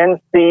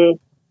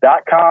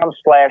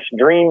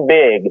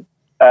visitnc.com/dreambig.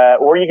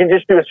 Or you can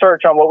just do a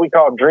search on what we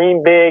call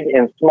Dream Big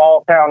in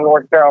small town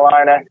North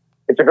Carolina.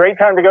 It's a great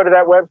time to go to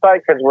that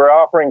website because we're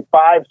offering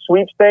 5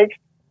 sweepstakes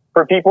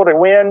for people to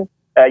win.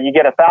 You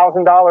get a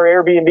 $1,000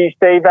 Airbnb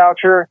stay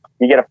voucher.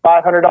 You get a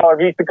 $500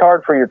 Visa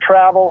card for your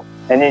travel.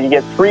 And then you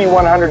get 3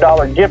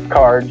 $100 gift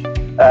cards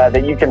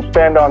that you can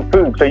spend on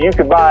food. So you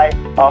could buy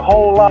a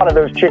whole lot of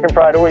those chicken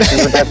fried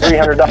oysters with that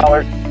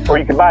 $300, or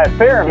you could buy a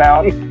fair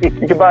amount.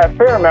 You could buy a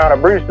fair amount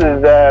of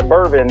Bruce's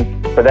bourbon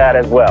for that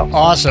as well.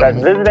 Awesome. That's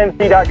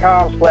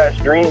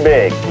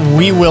visitnc.com/dreambig.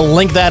 We will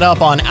link that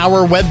up on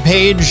our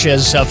webpage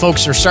as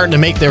folks are starting to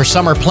make their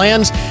summer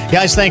plans.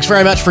 Guys, thanks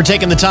very much for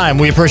taking the time.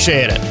 We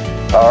appreciate it.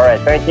 All right.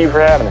 Thank you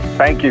for having us.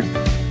 Thank you.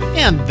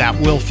 And that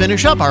will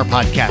finish up our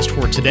podcast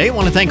for today. I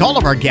want to thank all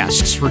of our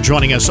guests for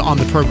joining us on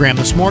the program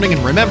this morning.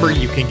 And remember,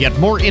 you can get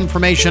more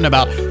information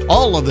about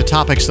all of the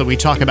topics that we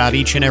talk about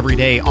each and every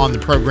day on the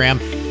program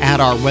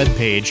at our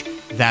webpage.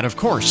 That, of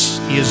course,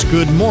 is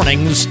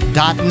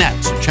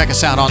goodmornings.net. So check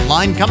us out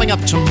online. Coming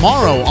up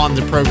tomorrow on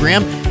the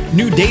program,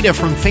 new data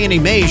from Fannie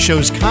Mae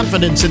shows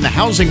confidence in the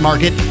housing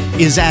market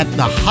is at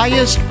the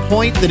highest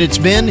point that it's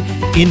been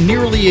in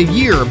nearly a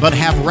year, but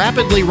have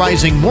rapidly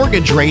rising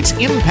mortgage rates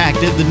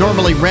impacted the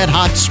normally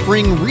red-hot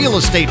spring real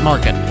estate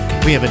market.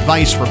 We have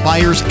advice for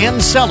buyers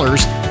and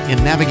sellers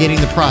in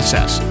navigating the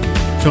process.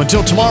 So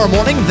until tomorrow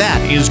morning,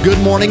 that is Good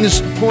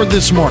Mornings for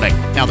this morning.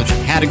 Now that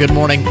you've had a good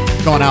morning,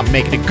 go on out and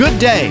make it a good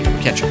day.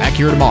 We'll catch you back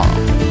here tomorrow.